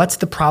 what's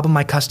the problem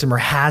my customer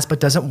has but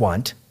doesn't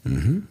want?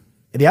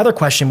 The other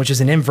question, which is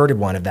an inverted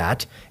one of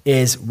that,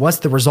 is what's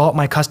the result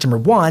my customer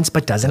wants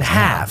but doesn't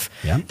have?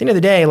 Yeah. At the end of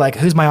the day, like,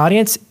 who's my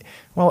audience?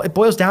 Well, it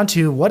boils down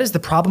to what is the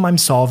problem I'm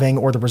solving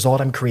or the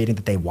result I'm creating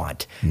that they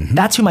want.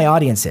 That's who my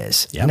audience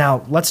is. Yep.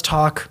 Now, let's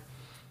talk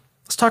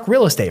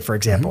real estate, for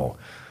example.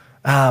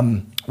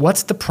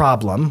 What's the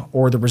problem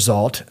or the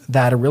result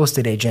that a real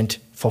estate agent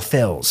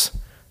fulfills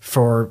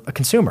for a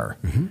consumer?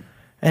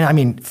 And I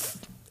mean,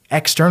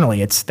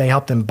 externally, they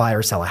help them buy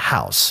or sell a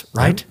house,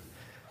 right?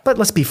 But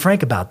let's be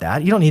frank about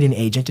that. You don't need an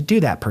agent to do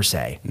that per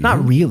se.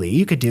 Not really.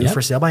 You could do for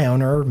sale by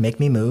owner, make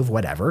me move,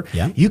 whatever.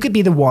 You could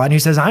be the one who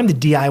says, I'm the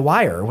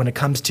DIYer when it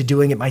comes to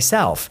doing it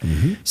myself.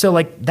 So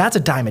like, that's a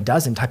dime a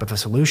dozen type of a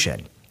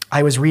solution.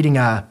 I was reading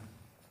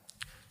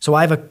so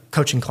I have a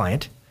coaching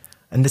client,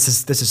 and this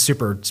is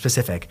super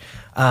specific.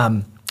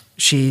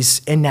 She's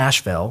in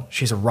Nashville.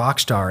 She's a rock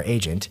star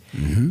agent,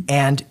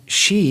 and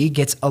she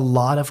gets a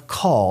lot of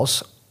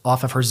calls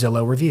off of her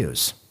Zillow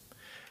reviews.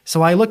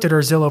 So I looked at her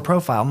Zillow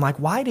profile. I'm like,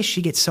 why does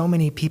she get so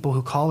many people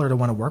who call her to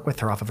want to work with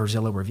her off of her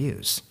Zillow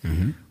reviews?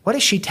 What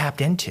has she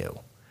tapped into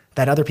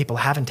that other people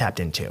haven't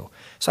tapped into?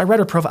 So I read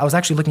her profile. I was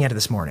actually looking at it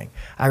this morning.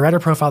 I read her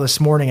profile this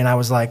morning, and I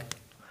was like,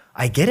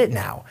 I get it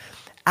now.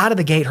 Out of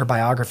the gate, her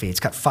biography, it's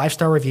got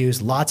 5-star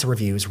reviews, lots of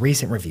reviews,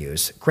 recent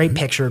reviews, great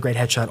picture, great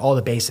headshot, all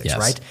the basics,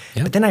 right?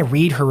 But then I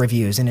read her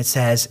reviews, and it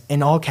says,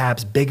 in all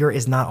caps, bigger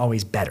is not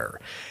always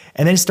better.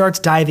 And then starts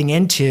diving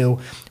into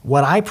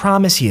what I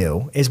promise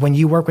you is when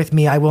you work with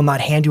me, I will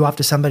not hand you off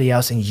to somebody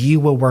else and you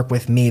will work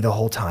with me the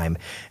whole time.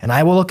 And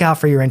I will look out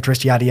for your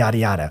interest, yada, yada,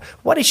 yada.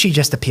 What did she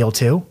just appeal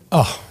to?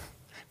 Oh,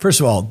 first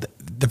of all,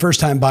 the first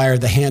time buyer,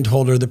 the hand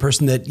holder, the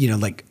person that,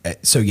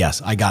 so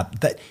yes, I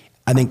got that.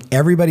 I think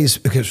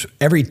because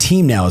every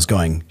team now is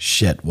going,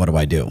 shit, what do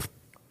I do?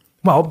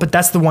 Well, but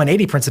that's the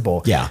 180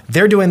 principle. Yeah.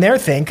 They're doing their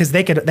thing because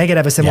they could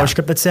have a similar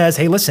script that says,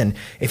 hey, listen,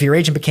 if your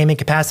agent became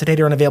incapacitated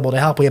or unavailable to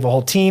help, we have a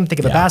whole team. Think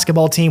of a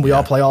basketball team. We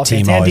all play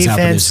offense and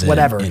defense,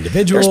 whatever.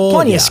 Individual. There's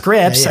plenty of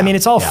scripts. I mean,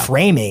 it's all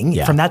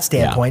framing from that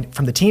standpoint,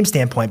 from the team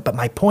standpoint. But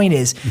my point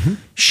is,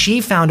 she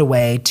found a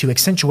way to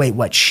accentuate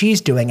what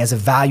she's doing as a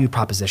value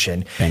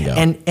proposition. Bingo.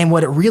 And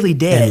what it really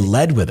did. And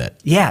led with it.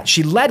 Yeah,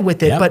 she led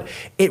with it, but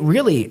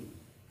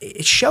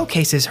it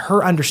showcases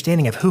her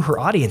understanding of who her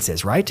audience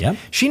is, right? Yep.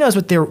 She knows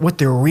what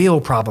their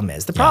real problem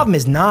is. The problem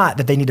is not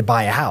that they need to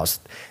buy a house.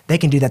 They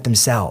can do that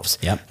themselves.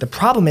 Yep. The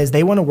problem is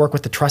they want to work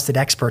with the trusted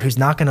expert who's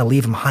not going to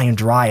leave them high and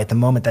dry at the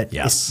moment that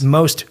is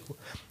most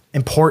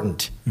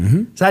important.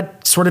 Does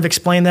that sort of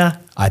explain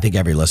that? I think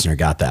every listener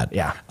got that.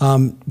 Yeah.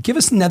 Give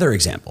us another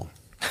example.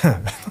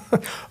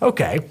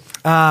 Okay.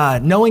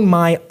 Knowing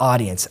my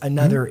audience,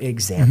 another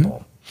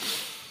example.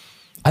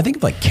 I think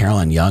of like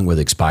Carolyn Young with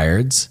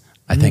expireds.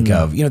 I think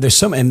of, there's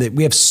so many, and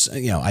we have,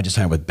 I just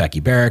talked with Becky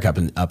Barrick up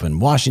in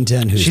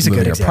Washington, who's She's a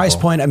moving good her price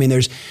example. point. I mean,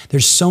 there's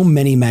so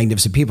many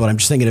magnificent people. And I'm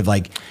just thinking of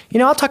like,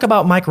 I'll talk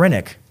about Mike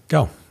Rennick.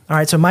 Go. All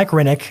right, so Mike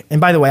Rennick,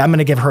 and by the way, I'm going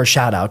to give her a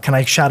shout out. Can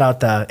I shout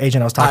out the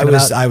agent I was talking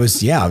about? I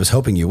was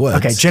hoping you would.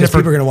 Okay, 'Cause Jennifer.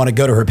 people are going to want to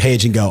go to her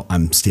page and go,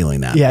 I'm stealing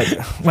that.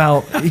 Yeah,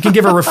 well, you can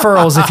give her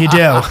referrals if you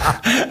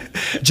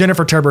do.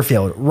 Jennifer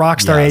Turberfield,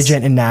 rock star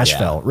agent in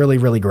Nashville. Really,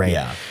 really great.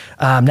 Yeah.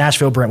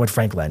 Nashville, Brentwood,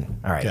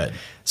 Franklin. All right. Good.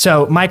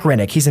 So Mike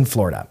Rennick, he's in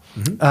Florida.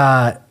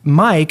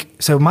 Mike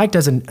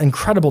does an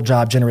incredible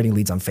job generating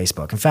leads on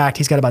Facebook. In fact,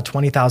 he's got about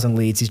 20,000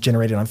 leads he's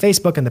generated on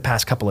Facebook in the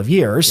past couple of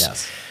years.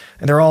 Yes.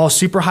 And they're all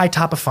super high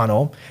top of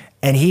funnel.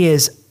 And he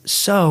is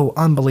so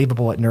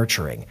unbelievable at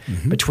nurturing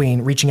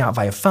between reaching out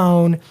via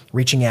phone,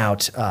 reaching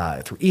out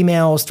through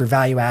emails, through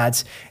value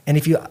adds.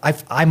 And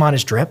I'm on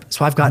his drip,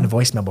 so I've gotten a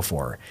voicemail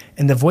before.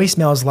 And the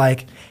voicemail is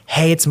like,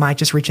 hey, it's Mike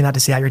just reaching out to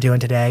see how you're doing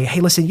today. Hey,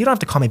 listen, you don't have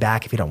to call me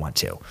back if you don't want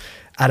to.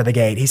 Out of the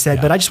gate. He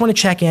said, but I just want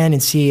to check in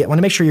and see, I want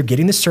to make sure you're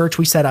getting the search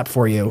we set up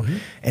for you.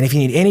 And if you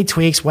need any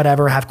tweaks,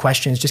 whatever, have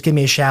questions, just give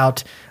me a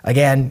shout.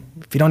 Again,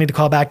 if you don't need to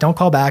call back, don't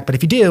call back. But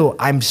if you do,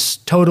 I'm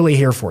totally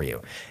here for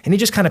you. And he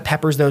just kind of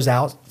peppers those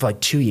out for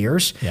like 2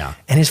 years. Yeah.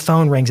 And his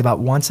phone rings about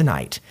once a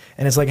night.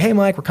 And it's like, hey,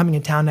 Mike, we're coming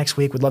in town next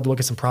week. We'd love to look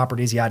at some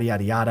properties, yada,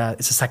 yada, yada.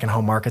 It's a second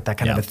home market, that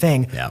kind of a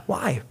thing. Yeah.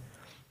 Why?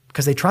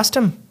 Because they trust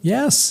him.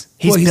 Yes.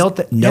 He's built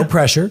it. No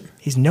pressure.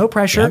 He's no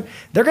pressure. Yep.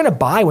 They're going to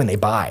buy when they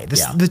buy.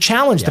 The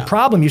challenge, the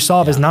problem you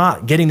solve is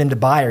not getting them to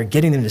buy or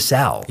getting them to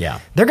sell. Yeah.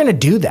 They're going to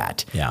do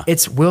that. Yeah.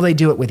 It's will they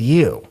do it with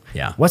you?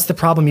 Yeah. What's the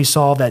problem you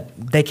solve that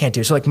they can't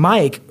do? So like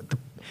Mike,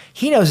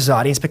 he knows his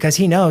audience because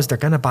he knows they're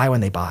going to buy when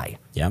they buy.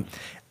 Yep.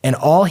 And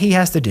all he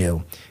has to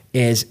do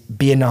is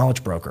be a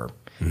knowledge broker.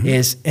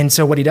 And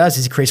so what he does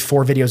is he creates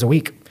 4 videos a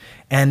week.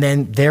 And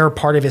then they're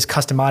part of his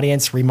custom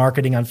audience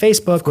remarketing on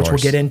Facebook, which we'll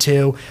get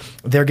into.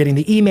 They're getting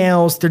the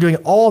emails. They're doing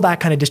all that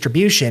kind of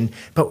distribution.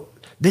 But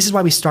this is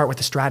why we start with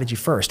the strategy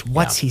first.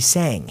 What's he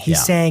saying?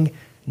 He's saying,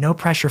 no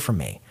pressure from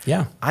me.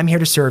 Yeah. I'm here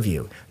to serve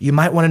you. You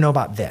might want to know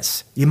about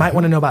this. You might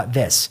want to know about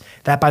this.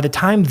 That by the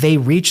time they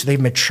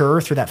mature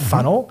through that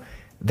funnel,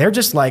 they're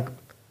just like,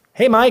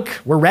 hey, Mike,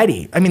 we're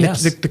ready. I mean,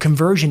 the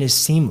conversion is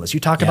seamless.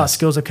 You talk about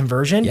skills of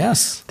conversion.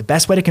 Yes. The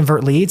best way to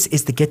convert leads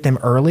is to get them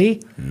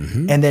early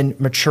and then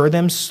mature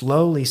them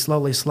slowly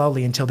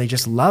until they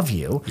just love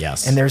you.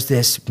 Yes. And there's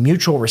this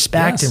mutual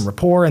respect and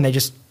rapport, and they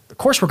just, of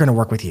course, we're going to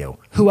work with you.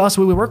 Who else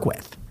would we work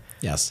with?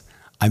 Yes.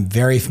 I'm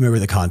very familiar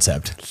with the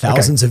concept.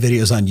 Thousands of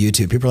videos on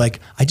YouTube. People are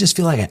like, I just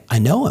feel like I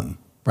know him.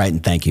 Right.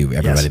 And thank you,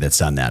 everybody that's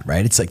done that.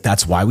 Right. It's like,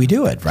 that's why we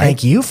do it. Right.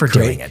 Thank you for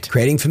doing it.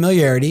 Creating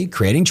familiarity,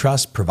 creating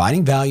trust,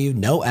 providing value,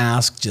 no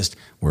ask, just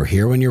we're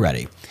here when you're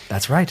ready.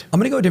 That's right. I'm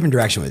going to go a different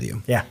direction with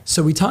you. Yeah.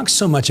 So we talk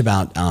so much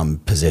about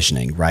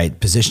positioning, right?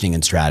 Positioning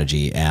and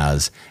strategy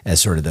as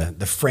sort of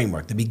the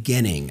framework, the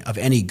beginning of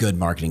any good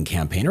marketing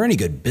campaign or any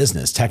good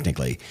business,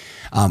 technically.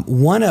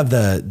 One of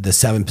the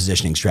 7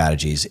 positioning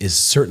strategies is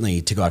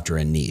certainly to go after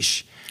a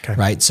niche,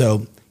 right?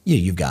 So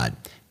you've got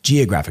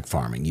geographic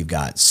farming, you've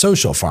got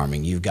social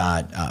farming, you've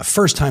got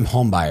first-time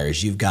home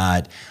buyers, you've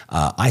got,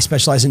 I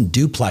specialize in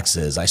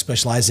duplexes, I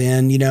specialize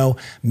in,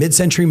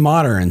 mid-century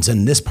moderns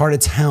in this part of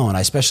town,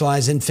 I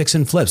specialize in fix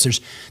and flips.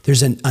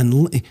 There's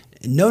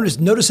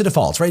notice the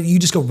defaults, right? You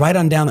just go right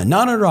on down the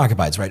non-owner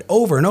occupieds, right?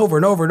 Over and over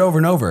and over and over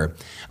and over.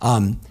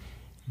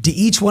 Do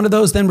each one of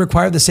those then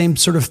require the same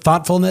sort of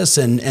thoughtfulness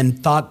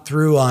and thought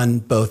through on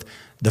both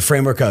the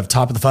framework of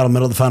top of the funnel,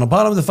 middle of the funnel,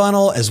 bottom of the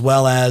funnel, as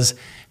well as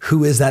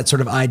who is that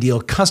sort of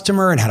ideal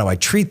customer and how do I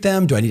treat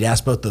them? Do I need to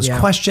ask both those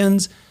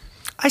questions?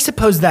 I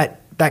suppose that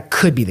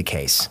could be the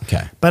case.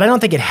 Okay. But I don't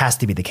think it has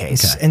to be the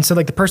case. Okay. And so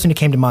like the person who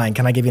came to mind,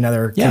 can I give you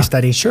another case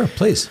study? Sure,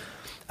 please.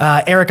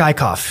 Eric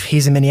Eichhoff,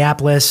 he's in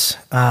Minneapolis,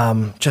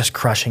 just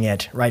crushing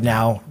it right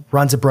now.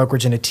 Runs a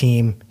brokerage and a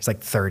team. He's like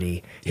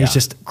 30. He's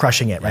just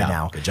crushing it right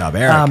now. Good job,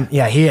 Eric.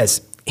 Yeah, he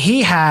is.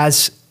 He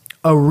has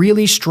a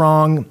really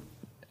strong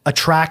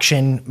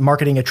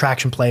marketing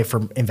attraction play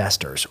for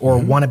investors or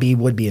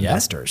would-be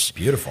investors.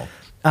 Beautiful.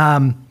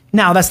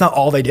 Now, that's not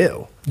all they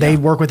do. They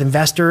work with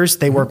investors.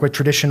 They work with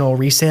traditional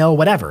resale,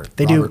 whatever.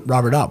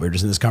 Robert Ott, we were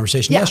just in this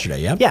conversation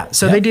yesterday. Yeah.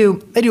 So they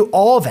do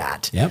all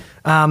that. Yep.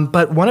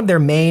 But one of their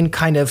main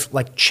kind of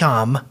like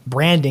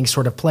branding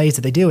sort of plays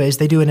that they do is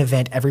they do an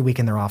event every week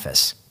in their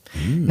office.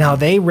 Now,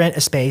 they rent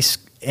a space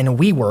in a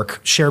WeWork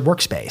shared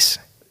workspace.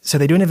 So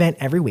they do an event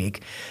every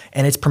week,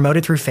 and it's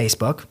promoted through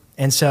Facebook.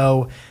 And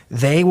so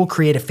they will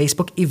create a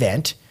Facebook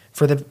event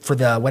for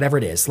the whatever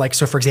it is. Like,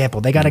 so for example,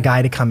 they got a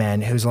guy to come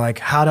in who's like,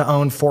 how to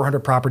own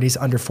 400 properties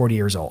under 40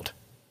 years old.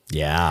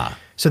 Yeah.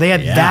 So they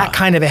had that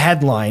kind of a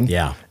headline.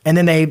 Yeah. And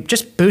then they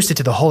just boost it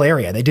to the whole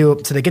area. They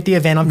get the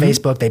event on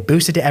Facebook, they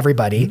boost it to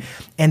everybody.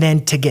 And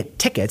then to get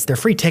tickets, they're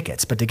free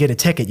tickets, but to get a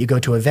ticket, you go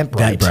to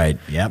Eventbrite. Eventbrite,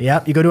 yep.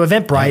 Yep, you go to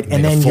Eventbrite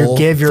and then you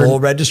give your full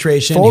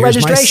registration.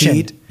 Here's my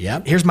seat.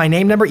 Yep. Here's my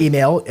name, number,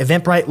 email.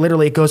 Eventbrite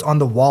literally goes on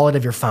the wallet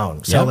of your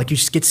phone. So like you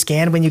just get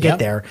scanned when you get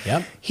there.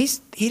 Yep.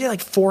 He did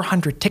like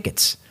 400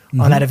 tickets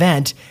on that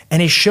event,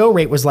 and his show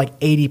rate was like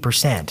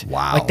 80%.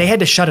 Wow. Like they had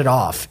to shut it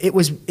off. It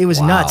was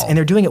nuts, and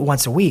they're doing it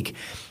once a week.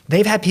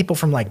 They've had people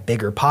from like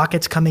Bigger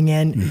Pockets coming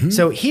in.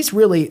 So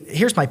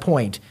here's my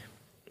point.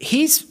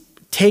 He's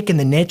taken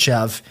the niche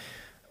of,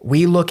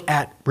 we look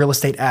at real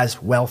estate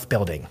as wealth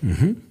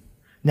building.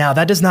 Now,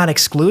 that does not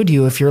exclude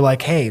you if you're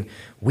like, hey,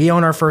 we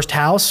own our first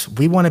house.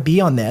 We want to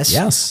be on this.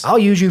 Yes. I'll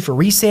use you for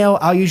resale.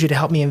 I'll use you to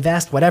help me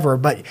invest, whatever.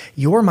 But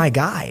you're my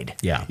guide.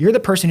 Yeah. You're the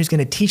person who's going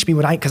to teach me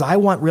because I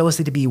want real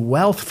estate to be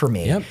wealth for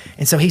me. Yep.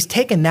 And so he's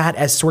taken that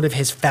as sort of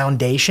his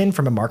foundation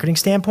from a marketing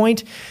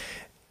standpoint.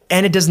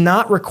 And it does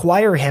not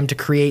require him to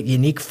create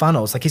unique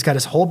funnels. Like he's got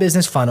his whole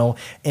business funnel.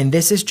 And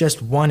this is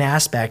just one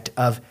aspect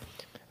of,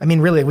 I mean,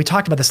 really, we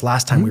talked about this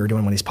last time we were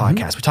doing one of these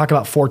podcasts. We talked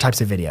about 4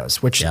 types of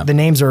videos, which the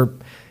names are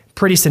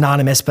pretty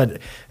synonymous,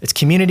 but it's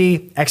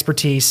community,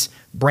 expertise,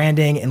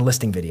 branding, and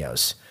listing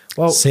videos.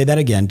 Well, say that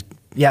again.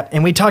 Yep.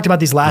 And we talked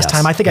about these last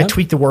time. I think I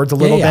tweaked the words a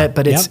little bit,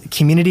 but it's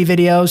community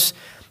videos,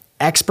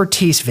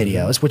 expertise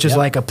videos, which is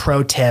like a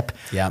pro tip,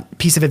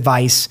 piece of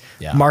advice,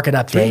 market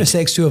update. 3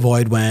 mistakes to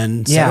avoid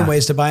when, 7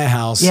 ways to buy a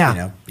house.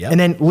 Yeah. And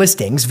then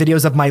listings,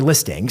 videos of my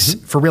listings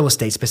for real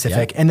estate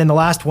specific. And then the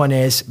last one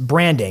is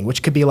branding,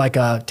 which could be like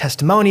a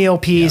testimonial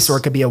piece or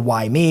it could be a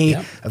why me,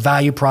 a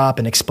value prop,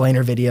 an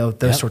explainer video,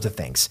 those sorts of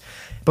things.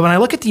 But when I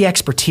look at the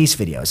expertise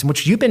videos, in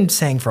which you've been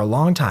saying for a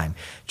long time,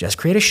 just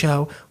create a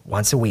show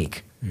once a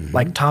week.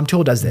 Like Tom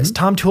Toole does this.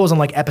 Tom Toole's on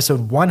like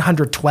episode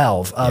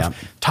 112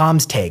 of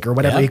Tom's Take or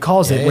whatever he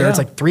calls it, where it's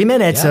like 3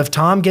 minutes of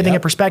Tom giving a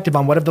perspective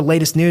on whatever the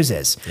latest news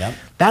is.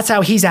 That's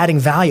how he's adding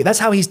value. That's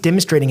how he's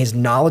demonstrating his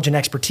knowledge and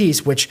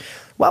expertise, which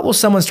what will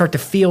someone start to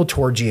feel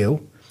towards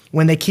you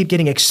when they keep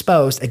getting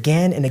exposed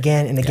again and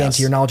again and again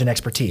to your knowledge and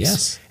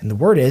expertise? And the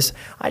word is,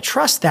 I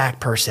trust that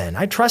person.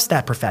 I trust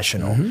that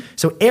professional.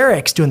 So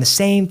Eric's doing the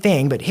same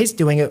thing, but he's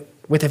doing it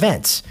with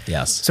events.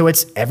 So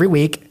it's every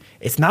week.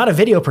 It's not a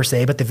video per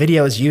se, but the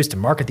video is used to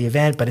market the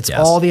event, but it's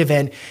all the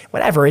event,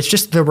 whatever. It's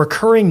just the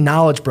recurring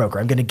knowledge broker.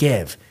 I'm going to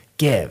give.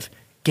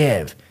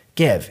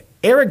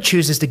 Eric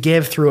chooses to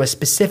give through a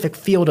specific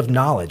field of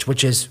knowledge,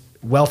 which is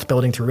wealth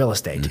building through real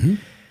estate.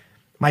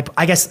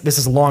 I guess this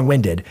is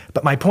long-winded,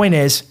 but my point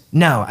is,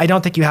 no, I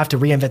don't think you have to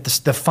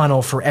reinvent the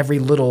funnel for every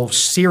little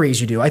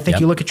series you do. I think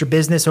you look at your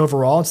business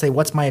overall and say,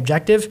 what's my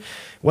objective?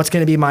 What's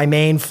going to be my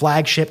main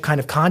flagship kind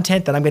of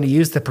content that I'm going to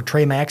use to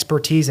portray my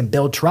expertise and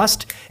build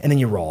trust? And then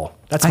you roll.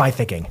 That's my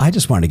thinking. I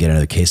just wanted to get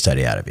another case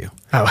study out of you.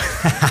 Oh.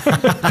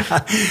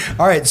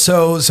 All right.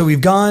 So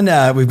we've gone for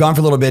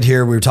a little bit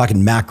here. We were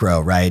talking macro,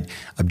 right?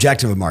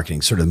 Objective of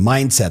marketing, sort of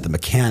mindset, the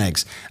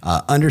mechanics,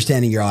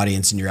 understanding your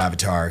audience and your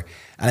avatar.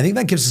 And I think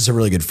that gives us a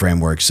really good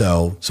framework.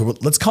 So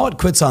let's call it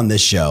quits on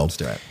this show. Let's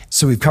do it.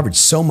 So we've covered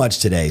so much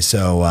today.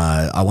 So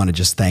I want to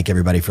just thank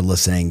everybody for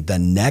listening. The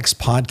next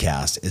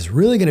podcast is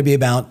really going to be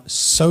about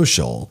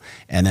social.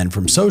 And then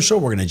from social,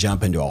 we're going to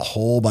jump into a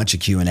whole bunch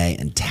of Q&A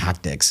and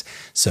tactics.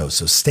 So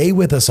stay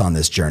with us on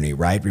this journey,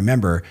 right?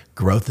 Remember,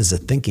 growth is a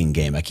thinking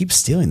game. I keep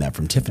stealing that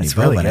from Tiffany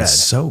Bowman. Really good. It's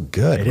so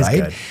good,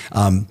 right?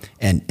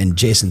 And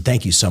Jason,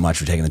 thank you so much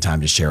for taking the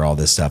time to share all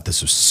this stuff.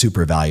 This was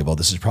super valuable.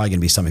 This is probably going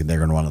to be something they're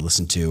going to want to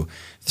listen to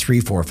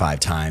 3, 4, 5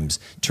 times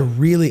to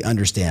really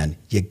understand.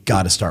 You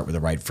got to start with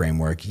the right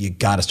framework. You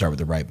got to start with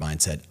the right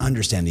mindset.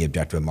 Understand the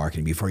objective of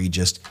marketing before you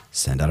just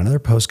send out another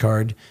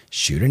postcard,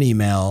 shoot an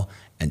email,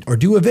 or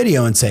do a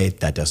video and say,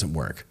 that doesn't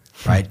work,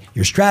 right?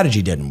 Your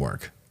strategy didn't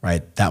work,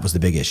 right? That was the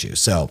big issue.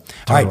 So,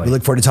 all right, we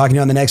look forward to talking to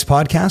you on the next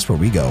podcast where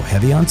we go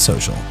heavy on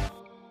social.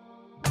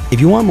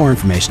 If you want more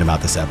information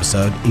about this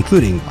episode,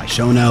 including my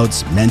show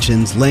notes,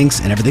 mentions,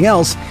 links, and everything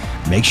else,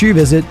 make sure you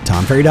visit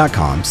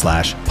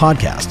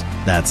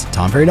tomferry.com/podcast. That's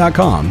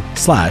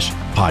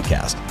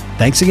tomferry.com/podcast.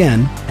 Thanks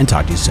again, and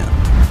talk to you soon.